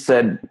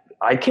said,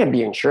 I can't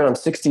be insured. I'm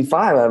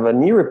 65. I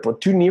have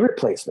two knee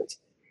replacements.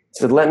 He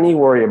said, let me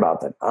worry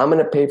about that. I'm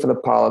going to pay for the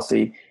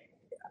policy.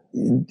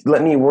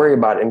 Let me worry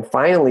about it. And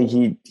finally,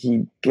 he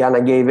kind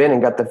of gave in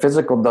and got the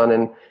physical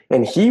done.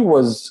 And he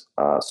was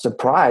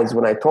surprised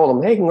when I told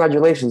him, hey,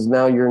 congratulations,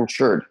 now you're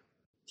insured.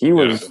 He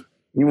was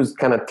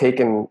kind of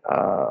taken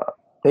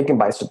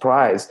by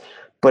surprise.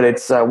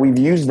 But we've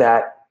used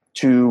that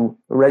to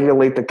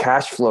regulate the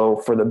cash flow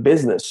for the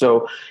business.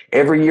 So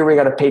every year we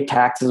got to pay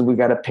taxes, we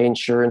got to pay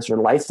insurance or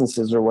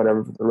licenses or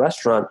whatever for the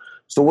restaurant.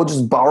 So we'll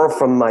just borrow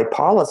from my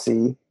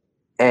policy,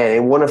 and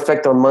it won't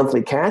affect our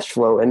monthly cash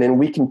flow. And then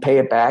we can pay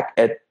it back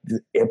at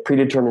a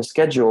predetermined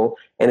schedule.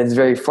 And it's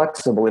very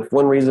flexible. If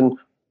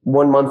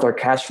one month our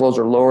cash flows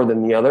are lower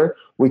than the other,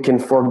 we can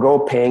forego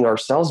paying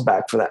ourselves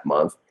back for that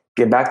month,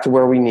 get back to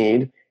where we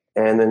need,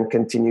 and then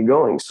continue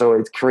going. So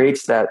it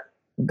creates that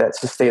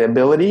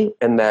sustainability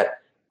and that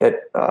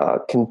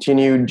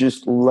continued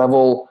just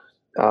level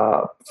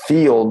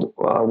field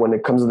when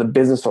it comes to the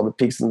business or the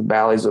peaks and the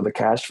valleys or the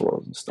cash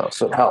flows and stuff.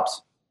 So it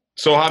helps.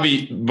 So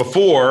Javi,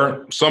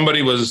 before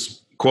somebody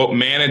was, quote,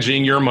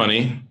 managing your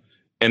money,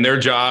 and their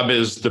job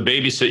is to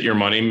babysit your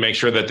money, make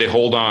sure that they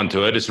hold on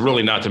to it. It's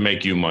really not to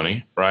make you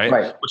money, right?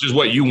 Which is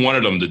what you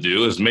wanted them to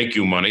do, is make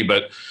you money.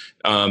 But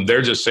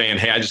They're just saying,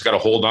 hey, I just got to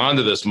hold on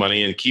to this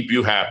money and keep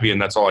you happy,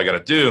 and that's all I got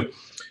to do.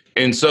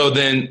 And so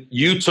then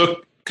you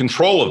took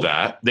control of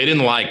that. They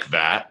didn't like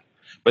that,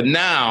 but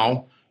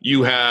now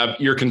you're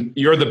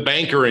the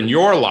banker in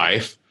your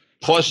life.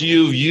 Plus,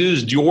 you've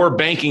used your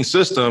banking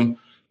system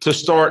to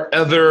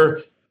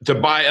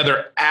buy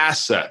other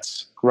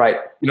assets. Right.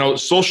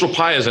 Social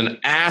Pi is an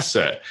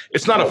asset.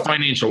 It's not a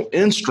financial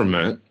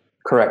instrument.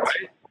 Correct.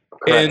 Right?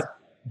 Correct. And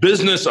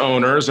business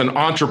owners and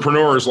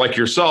entrepreneurs like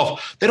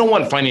yourself, they don't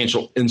want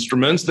financial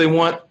instruments. They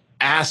want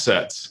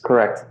assets.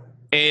 Correct.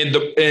 And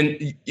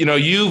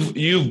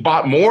you've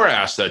bought more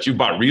assets. You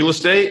bought real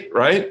estate,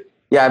 right?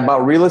 Yeah, I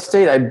bought real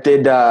estate.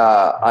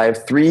 I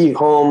have 3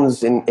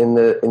 homes in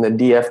the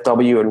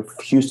DFW and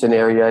Houston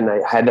area, and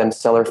I had them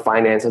seller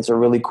finance. It's a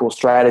really cool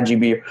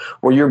strategy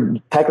where you're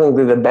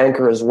technically the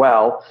banker as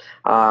well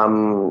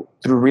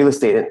through real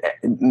estate.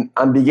 And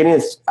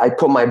I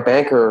put my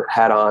banker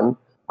hat on,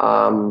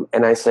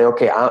 and I say,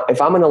 okay,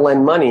 if I'm going to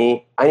lend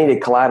money, I need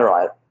it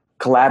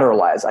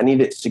collateralized. I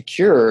need it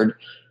secured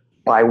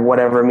by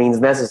whatever means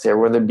necessary,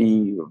 whether it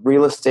be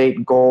real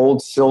estate,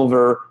 gold,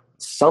 silver,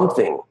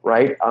 something,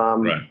 right?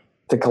 Right.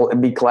 To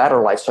be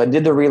collateralized. So I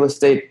did the real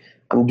estate.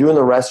 I'm doing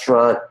the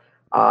restaurant.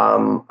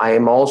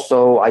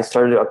 I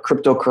started a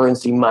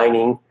cryptocurrency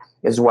mining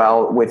as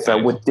well with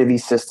Divi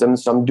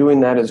Systems. So I'm doing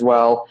that as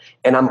well.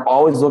 And I'm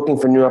always looking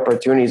for new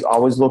opportunities,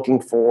 always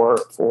looking for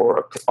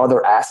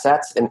other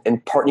assets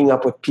and partnering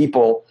up with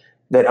people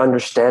that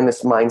understand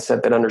this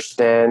mindset, that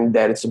understand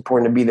that it's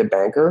important to be the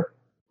banker.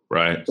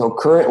 Right. So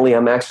currently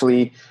I'm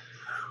actually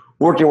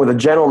working with a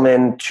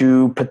gentleman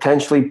to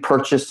potentially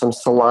purchase some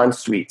salon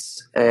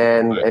suites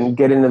and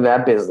get into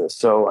that business.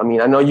 So, I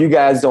know you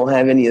guys don't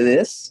have any of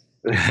this.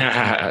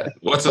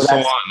 What's a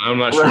salon? I'm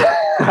not sure.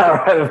 All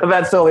right, but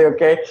that's totally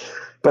okay.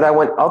 But I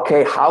went,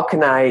 okay, how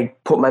can I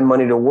put my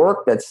money to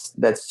work that's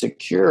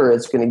secure?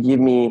 It's going to give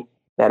me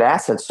that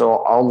asset.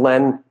 So I'll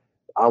lend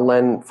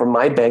from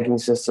my banking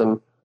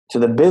system to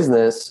the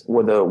business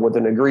with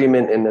an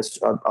agreement and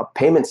a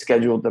payment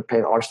schedule to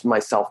pay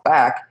myself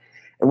back.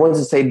 And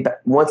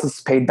once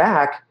it's paid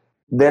back,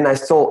 then I'm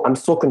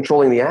still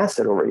controlling the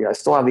asset over here. I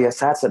still have the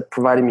asset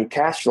providing me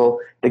cash flow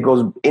that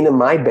goes into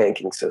my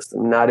banking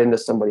system, not into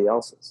somebody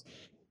else's.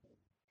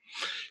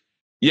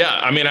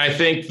 Yeah, I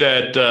think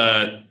that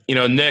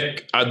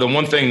Nick, the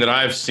one thing that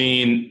I've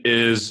seen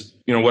is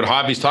what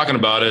Javi's talking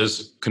about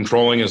is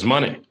controlling his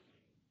money.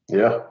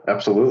 Yeah,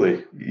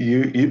 absolutely.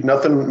 You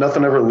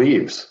nothing ever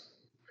leaves.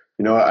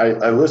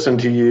 I listened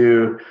to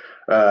you.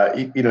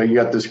 You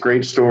got this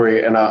great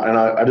story, and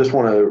I just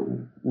want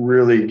to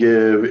really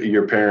give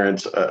your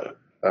parents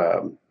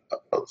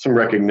some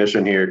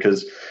recognition here,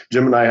 because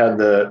Jim and I had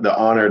the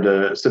honor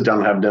to sit down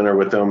and have dinner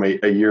with them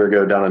a year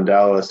ago down in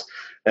Dallas,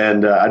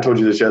 and I told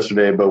you this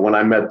yesterday, but when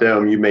I met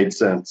them, you made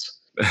sense.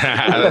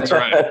 That's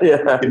right.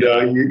 Yeah.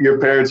 Your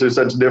parents are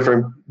such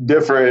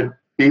different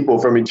people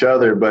from each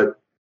other, but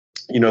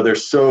they're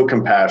so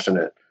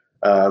compassionate.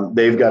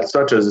 They've got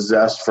such a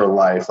zest for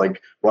life.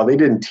 Like, while they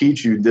didn't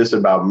teach you this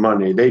about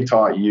money, they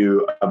taught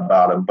you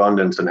about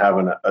abundance and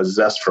having a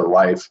zest for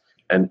life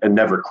and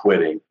never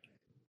quitting.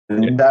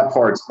 And that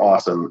part's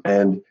awesome.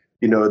 And,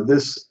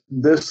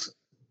 this,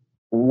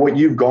 what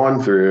you've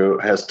gone through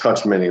has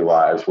touched many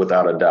lives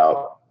without a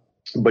doubt,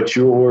 but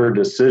your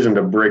decision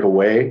to break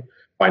away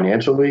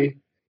financially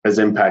has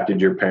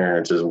impacted your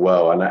parents as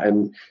well.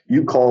 And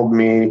you called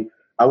me,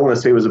 I want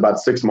to say it was about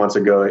 6 months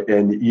ago,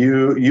 and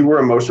you were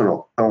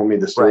emotional telling me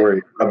the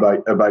story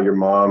about your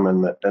mom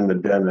and the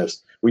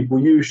dentist. Will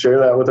you share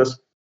that with us?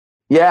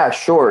 Yeah,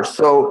 sure.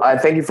 So I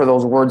thank you for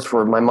those words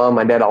for my mom,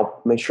 my dad.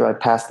 I'll make sure I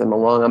pass them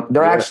along.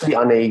 They're actually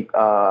on a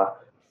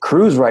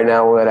cruise right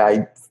now that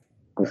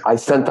I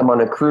sent them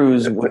on a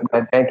cruise with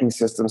my banking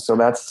system. So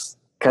that's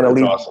kind of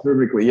leads awesome.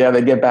 Perfectly. Yeah,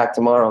 they get back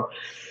tomorrow.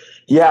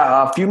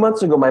 Yeah, a few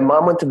months ago, my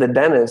mom went to the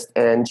dentist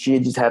and she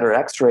had just had her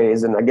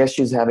x-rays, and I guess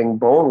she was having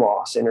bone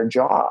loss in her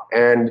jaw.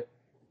 And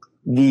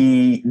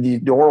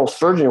the oral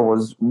surgeon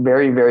was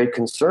very, very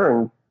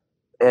concerned.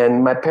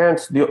 And my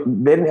parents, they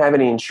didn't have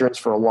any insurance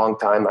for a long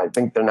time. I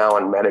think they're now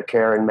on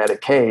Medicare and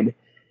Medicaid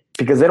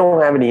because they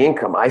don't have any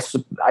income. I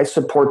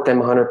support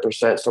them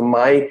 100%. So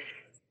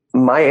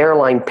my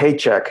airline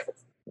paycheck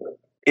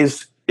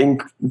is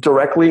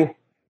directly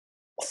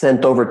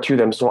sent over to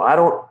them. So I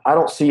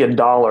don't see a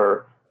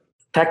dollar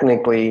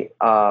technically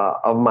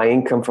of my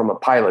income from a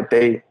pilot.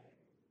 They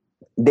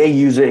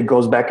use it. It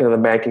goes back into the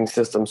banking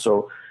system.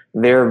 So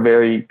they're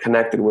very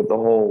connected with the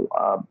whole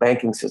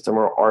banking system,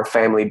 or our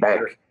family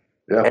bank.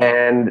 Yeah.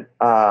 And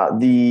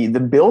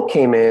the bill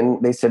came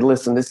in. They said,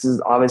 listen, this is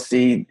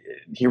obviously,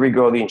 here we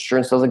go. The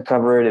insurance doesn't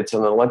cover it. It's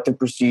an elective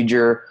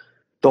procedure,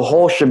 the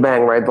whole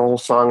shebang, right? The whole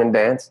song and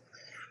dance.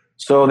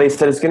 So they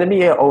said it's going to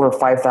be over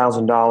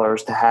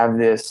 $5,000 to have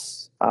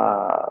this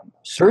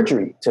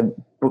surgery to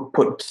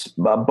put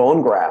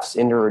bone grafts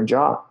into her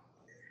jaw.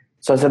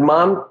 So I said,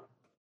 Mom,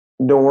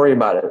 don't worry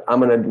about it.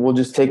 We'll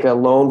just take a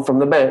loan from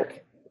the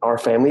bank, our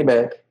family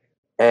bank,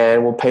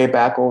 and we'll pay it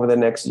back over the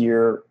next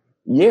year.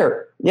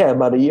 Yeah,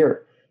 about a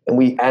year. and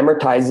we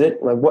amortize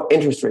it. Like, what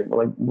interest rate?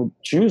 We're like, we'll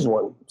choose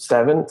one,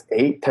 7,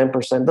 8,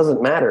 10%,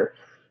 doesn't matter.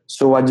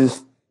 So I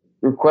just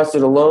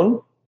requested a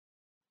loan,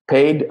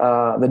 paid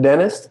the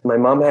dentist. My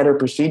mom had her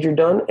procedure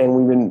done, and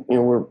we've been,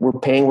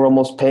 we're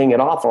almost paying it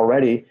off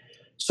already.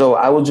 So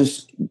I was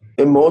just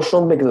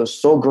emotional because I was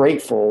so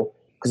grateful.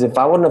 Because if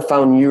I wouldn't have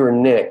found you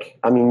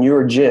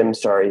or Jim,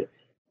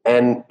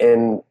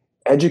 and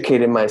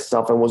educated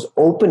myself and was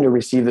open to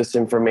receive this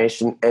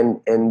information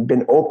and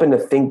been open to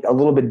think a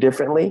little bit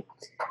differently,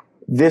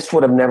 this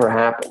would have never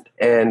happened.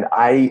 And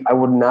I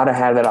would not have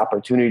had that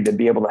opportunity to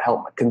be able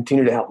to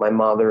continue to help my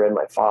mother and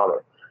my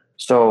father.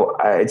 So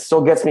it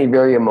still gets me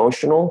very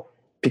emotional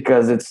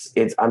because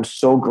I'm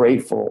so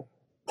grateful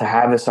to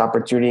have this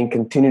opportunity and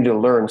continue to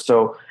learn.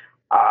 So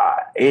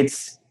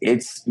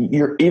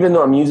even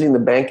though I'm using the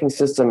banking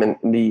system and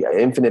the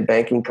infinite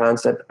banking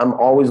concept, I'm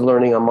always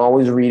learning. I'm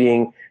always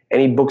reading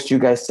any books you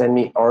guys send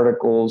me,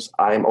 articles.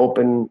 I'm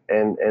open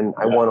and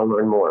I want to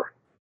learn more.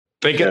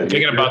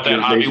 Thinking about that,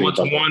 Javi, what's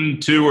 1,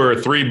 2, or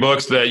 3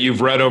 books that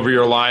you've read over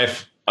your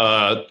life,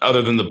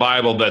 other than the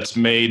Bible, that's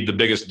made the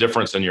biggest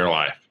difference in your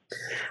life?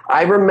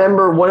 I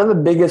remember one of the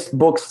biggest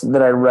books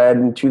that I read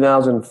in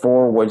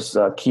 2004 was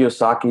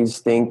Kiyosaki's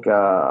Think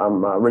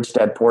Rich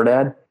Dad, Poor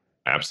Dad.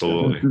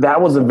 Absolutely. That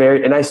was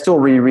and I still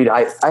reread.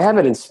 I have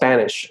it in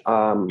Spanish.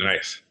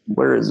 Nice.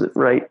 Where is it?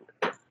 Right.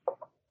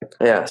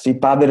 Yeah. Sí,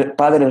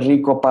 Padre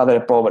Rico, Padre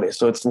Pobre.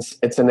 So it's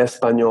in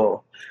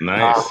Espanol.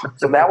 Nice.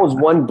 So that was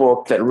one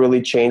book that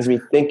really changed me.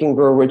 Think and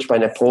Grow Rich by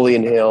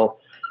Napoleon Hill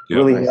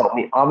really helped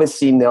me.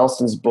 Obviously,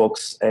 Nelson's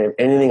books and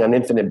anything on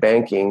infinite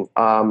banking.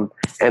 And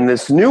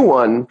this new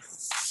one,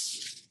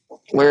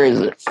 where is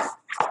it?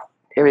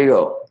 Here we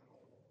go.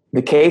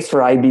 The Case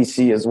for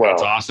IBC as well.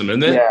 That's awesome,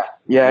 isn't it?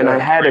 Yeah. And I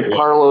had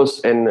Carlos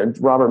and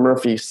Robert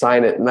Murphy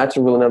sign it, and that's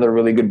another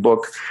really good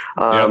book.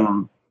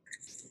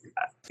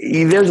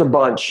 There's a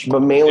bunch,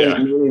 but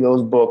mainly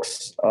those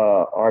books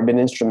have been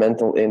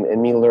instrumental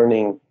in me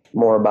learning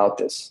more about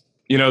this.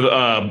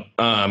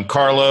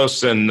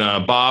 Carlos and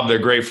Bob, they're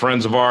great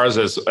friends of ours,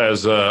 as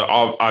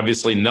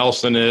obviously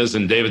Nelson is,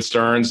 and David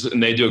Stearns,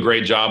 and they do a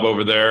great job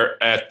over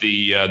there at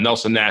the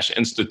Nelson Nash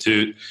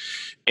Institute,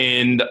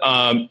 and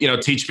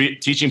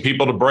teaching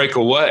people to break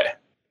away.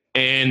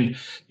 And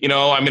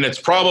it's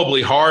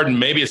probably hard, and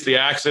maybe it's the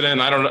accident.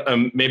 I don't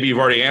know. Maybe you've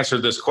already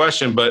answered this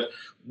question, but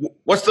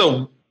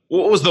what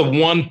was the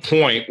one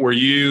point where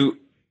you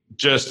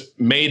just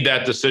made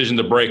that decision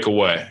to break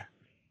away?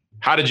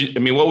 How did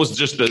you, what was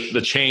just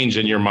the change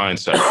in your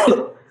mindset?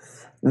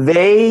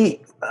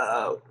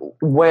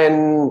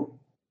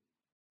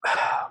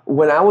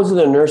 When I was in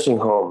a nursing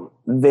home,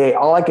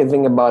 all I could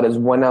think about is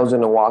when I was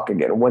going to walk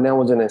again, when I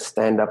was going to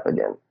stand up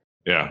again.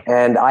 Yeah.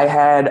 And I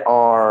had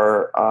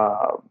our,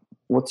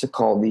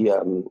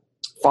 the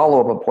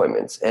follow-up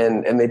appointments,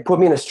 and they put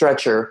me in a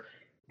stretcher,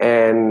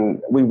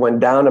 and we went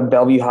down to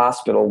Bellevue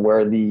Hospital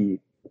where the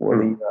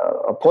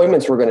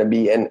appointments were going to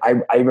be. And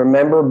I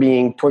remember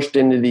being pushed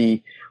into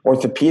the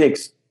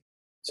orthopedics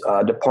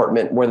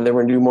department where they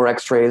were going to do more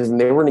x-rays, and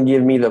they were going to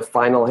give me the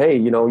final, hey,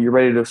 you're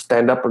ready to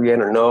stand up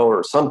again or no,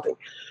 or something.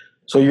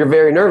 So you're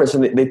very nervous.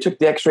 And they took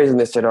the x-rays and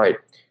they said, all right,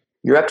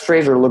 your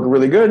x-rays are looking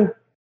really good.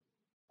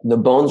 The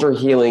bones are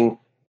healing,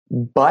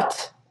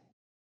 but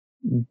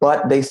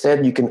they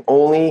said you can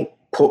only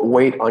put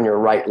weight on your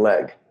right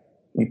leg.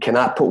 You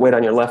cannot put weight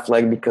on your left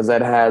leg because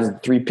that has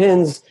 3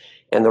 pins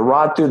and the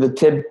rod through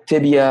the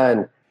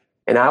tibia.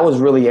 And I was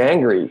really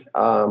angry.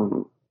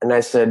 And I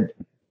said,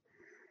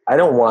 I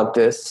don't want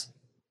this.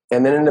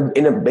 And then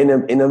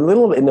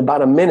in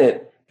about a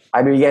minute,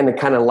 I began to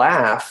kind of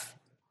laugh.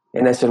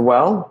 And I said,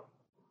 well,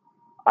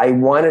 I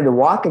wanted to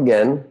walk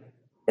again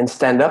and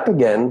stand up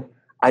again.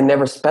 I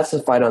never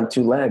specified on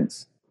 2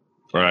 legs.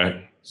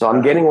 Right. So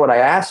I'm getting what I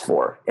asked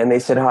for. And they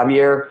said,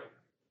 Javier,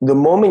 the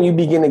moment you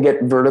begin to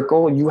get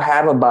vertical, you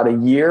have about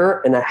 1.5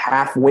 year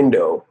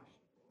window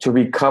to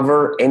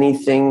recover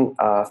anything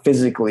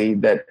physically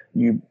that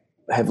you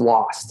have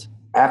lost.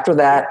 After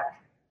that,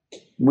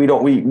 we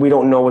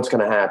don't know what's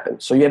going to happen.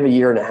 So you have 1.5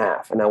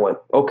 years. And I went,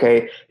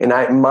 okay. And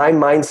my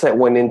mindset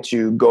went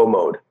into go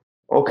mode.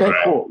 Okay,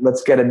 right. Cool.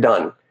 Let's get it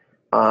done.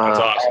 That's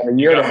awesome.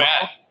 You got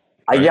mad.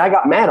 I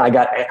got mad. I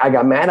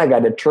got mad. I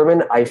got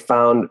determined. I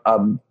found a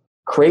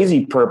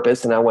crazy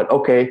purpose, and I went,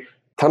 okay,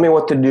 tell me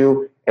what to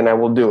do, and I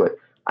will do it.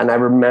 And I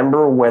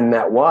remember when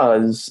that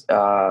was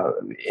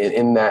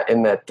in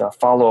that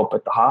follow up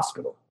at the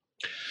hospital.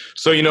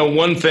 So,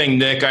 one thing,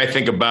 Nick, I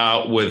think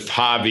about with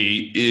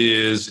Javi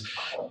is,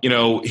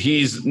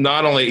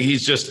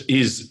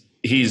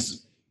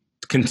 he's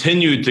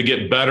continued to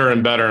get better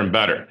and better and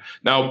better.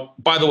 Now,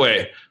 by the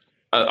way,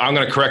 I'm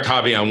going to correct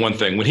Javi on one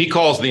thing. When he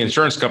calls the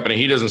insurance company,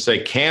 he doesn't say,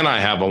 can I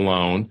have a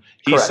loan?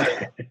 He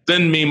says,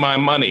 send me my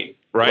money,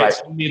 right?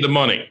 Send me the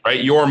money,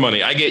 right? Your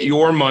money. I get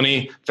your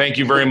money. Thank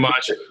you very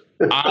much.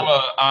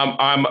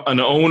 I'm an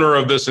owner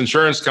of this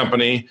insurance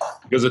company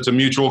because it's a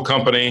mutual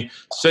company.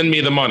 Send me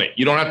the money.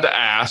 You don't have to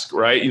ask,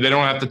 right? They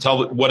don't have to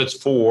tell what it's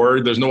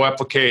for. There's no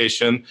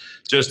application.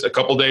 Just a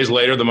couple days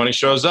later, the money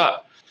shows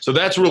up. So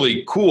that's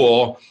really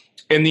cool.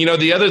 And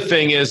the other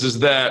thing is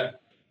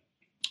that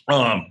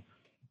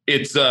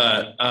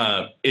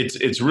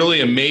it's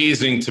really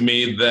amazing to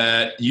me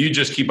that you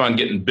just keep on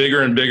getting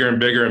bigger and bigger and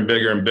bigger and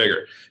bigger and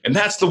bigger. And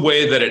that's the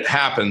way that it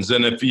happens.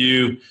 And if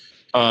you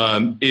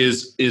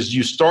is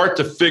you start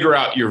to figure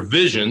out your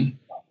vision,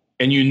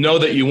 and you know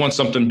that you want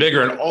something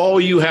bigger, and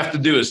all you have to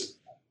do is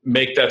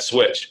make that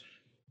switch,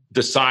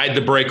 decide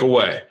to break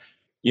away.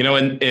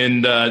 And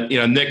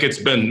Nick, it's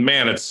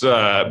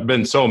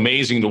been so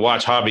amazing to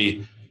watch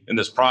Javi in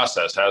this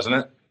process, hasn't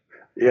it?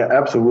 Yeah,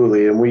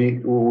 absolutely. And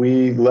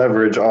we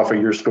leverage off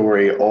of your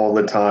story all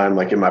the time,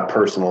 like in my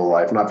personal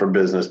life, not for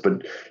business,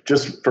 but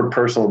just for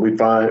personal. We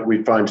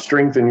find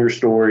strength in your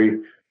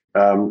story.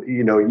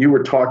 You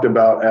were talked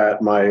about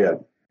at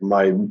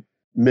my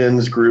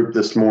men's group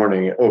this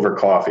morning over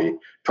coffee,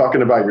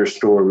 talking about your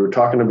story. We were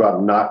talking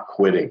about not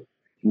quitting,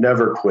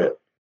 never quit.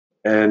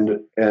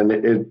 And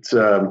it's,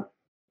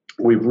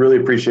 we really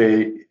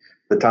appreciate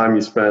the time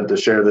you spent to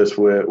share this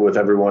with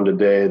everyone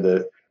today,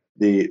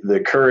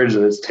 the courage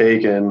that it's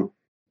taken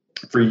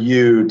for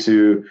you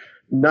to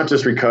not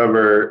just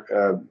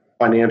recover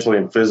financially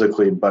and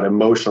physically, but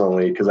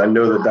emotionally, because I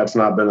know that that's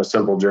not been a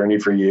simple journey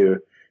for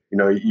you.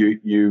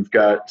 You've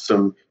got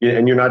some,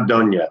 and you're not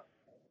done yet.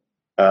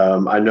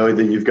 I know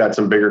that you've got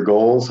some bigger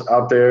goals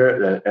out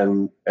there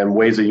and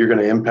ways that you're going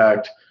to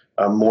impact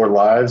more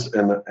lives.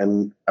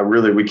 And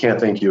we can't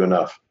thank you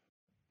enough.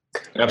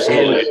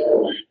 Absolutely.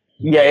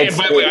 Yeah. And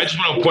by the way, I just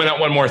want to point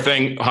out one more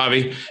thing,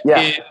 Javi.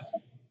 Yeah.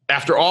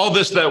 After all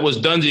this that was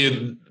done to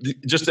you,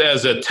 just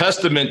as a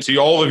testament to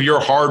all of your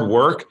hard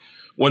work,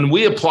 when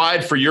we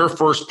applied for your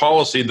first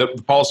policy, the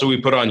policy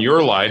we put on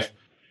your life,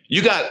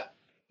 you got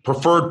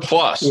Preferred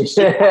Plus.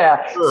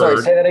 Yeah. Sorry,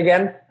 say that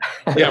again.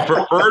 Yeah,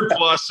 Preferred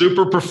Plus,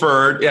 Super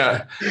Preferred.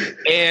 Yeah.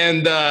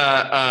 And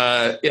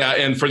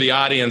and for the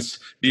audience,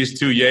 these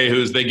two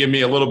yahoos, they give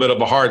me a little bit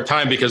of a hard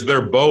time because they're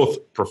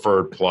both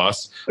Preferred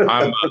Plus.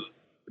 I'm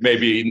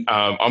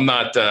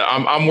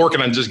I'm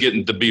working on just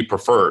getting to be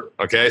preferred.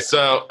 Okay.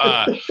 So,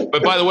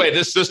 but by the way,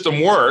 this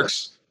system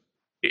works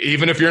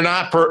even if you're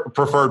not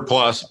Preferred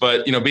Plus,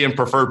 but being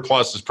Preferred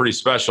Plus is pretty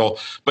special.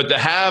 But to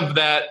have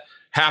that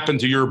happen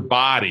to your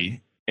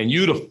body and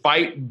you to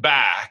fight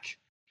back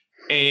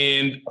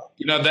and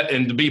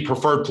and to be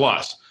Preferred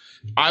Plus,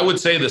 I would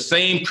say the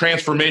same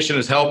transformation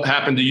has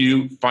happened to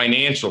you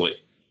financially.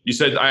 You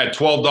said I had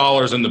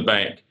 $12 in the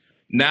bank.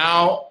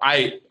 Now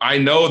I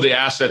know the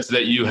assets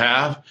that you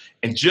have,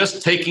 and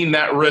just taking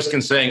that risk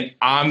and saying,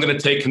 I'm going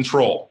to take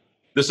control.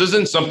 This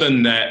isn't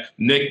something that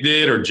Nick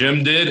did or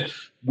Jim did.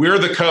 We're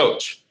the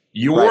coach.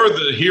 You're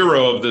the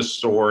hero of this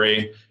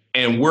story,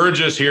 and we're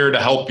just here to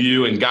help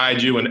you and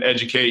guide you and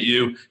educate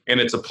you. And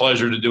it's a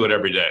pleasure to do it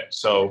every day.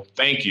 So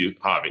thank you,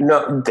 Javi.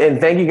 No,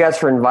 and thank you guys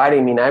for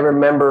inviting me. And I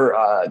remember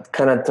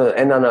kind of to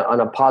end on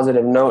a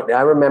positive note,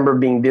 I remember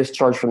being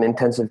discharged from the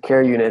intensive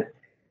care unit.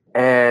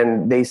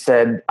 And they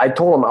said, I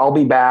told them I'll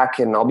be back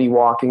and I'll be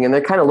walking. And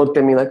they kind of looked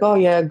at me like, oh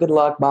yeah, good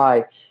luck,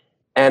 bye.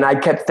 And I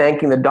kept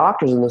thanking the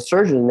doctors and the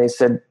surgeons. And they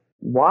said,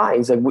 why?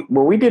 He's like,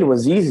 what we did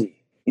was easy.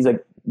 He's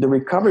like, the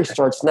recovery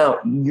starts now.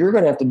 You're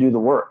going to have to do the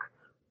work.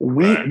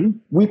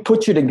 We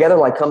put you together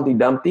like Humpty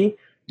Dumpty,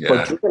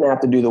 but you're going to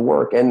have to do the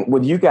work. And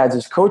with you guys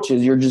as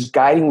coaches, you're just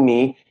guiding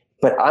me,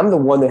 but I'm the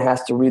one that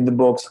has to read the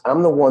books.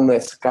 I'm the one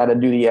that's got to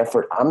do the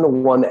effort. I'm the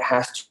one that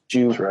has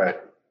to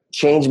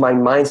change my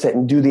mindset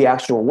and do the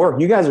actual work.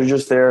 You guys are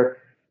just there,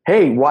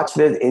 hey, watch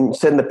this and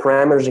setting the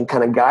parameters and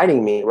kind of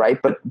guiding me, right?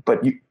 But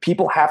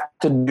people have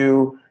to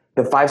do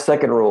the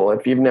 5-second rule.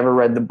 If you've never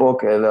read the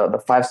book,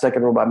 the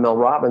 5-second rule by Mel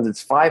Robbins,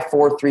 it's 5,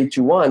 4, 3,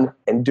 2, 1,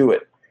 and do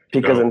it.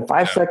 Because in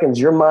 5 seconds,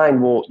 your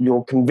mind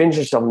you'll convince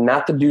yourself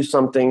not to do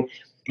something.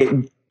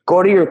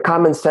 Go to your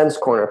common sense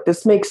corner. If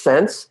this makes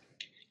sense,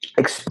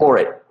 explore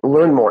it,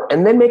 learn more,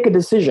 and then make a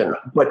decision.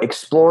 But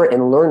explore it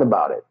and learn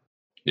about it.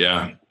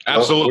 Yeah,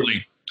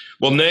 absolutely.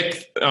 Well,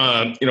 Nick,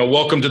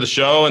 welcome to the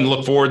show, and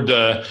look forward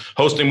to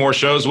hosting more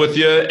shows with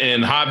you.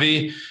 And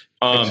Javi,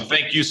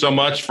 thank you so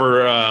much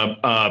for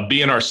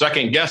being our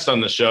second guest on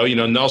the show.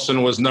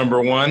 Nelson was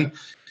number one,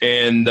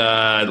 and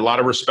a lot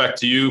of respect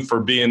to you for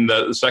being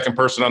the second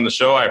person on the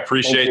show. I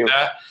appreciate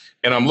that.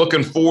 And I'm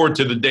looking forward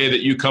to the day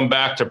that you come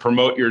back to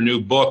promote your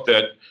new book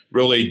that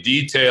really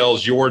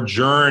details your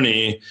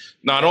journey,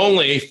 not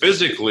only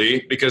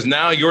physically, because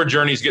now your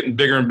journey is getting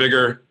bigger and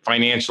bigger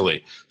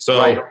financially.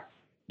 So,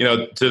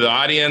 to the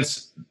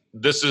audience,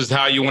 this is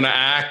how you want to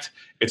act.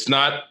 It's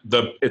not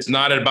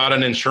about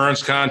an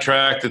insurance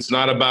contract. It's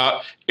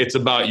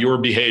about your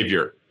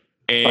behavior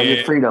and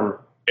your freedom.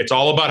 It's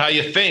all about how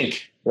you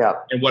think. Yeah.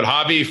 And what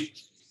Javi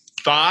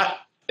thought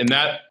in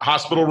that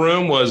hospital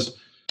room was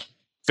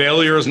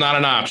failure is not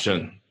an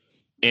option.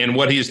 And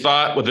what he's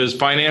thought with his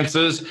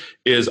finances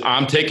is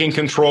I'm taking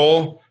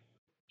control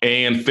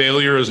and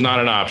failure is not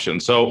an option.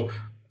 So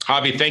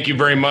Javi, thank you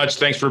very much.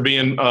 Thanks for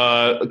being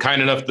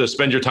kind enough to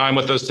spend your time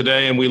with us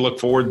today. And we look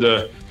forward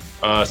to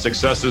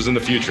successes in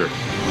the future.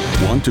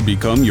 Want to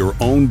become your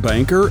own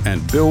banker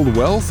and build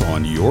wealth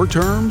on your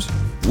terms?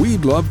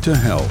 We'd love to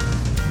help.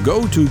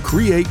 Go to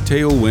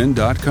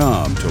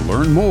createtailwind.com to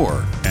learn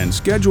more and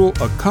schedule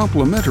a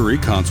complimentary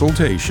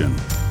consultation.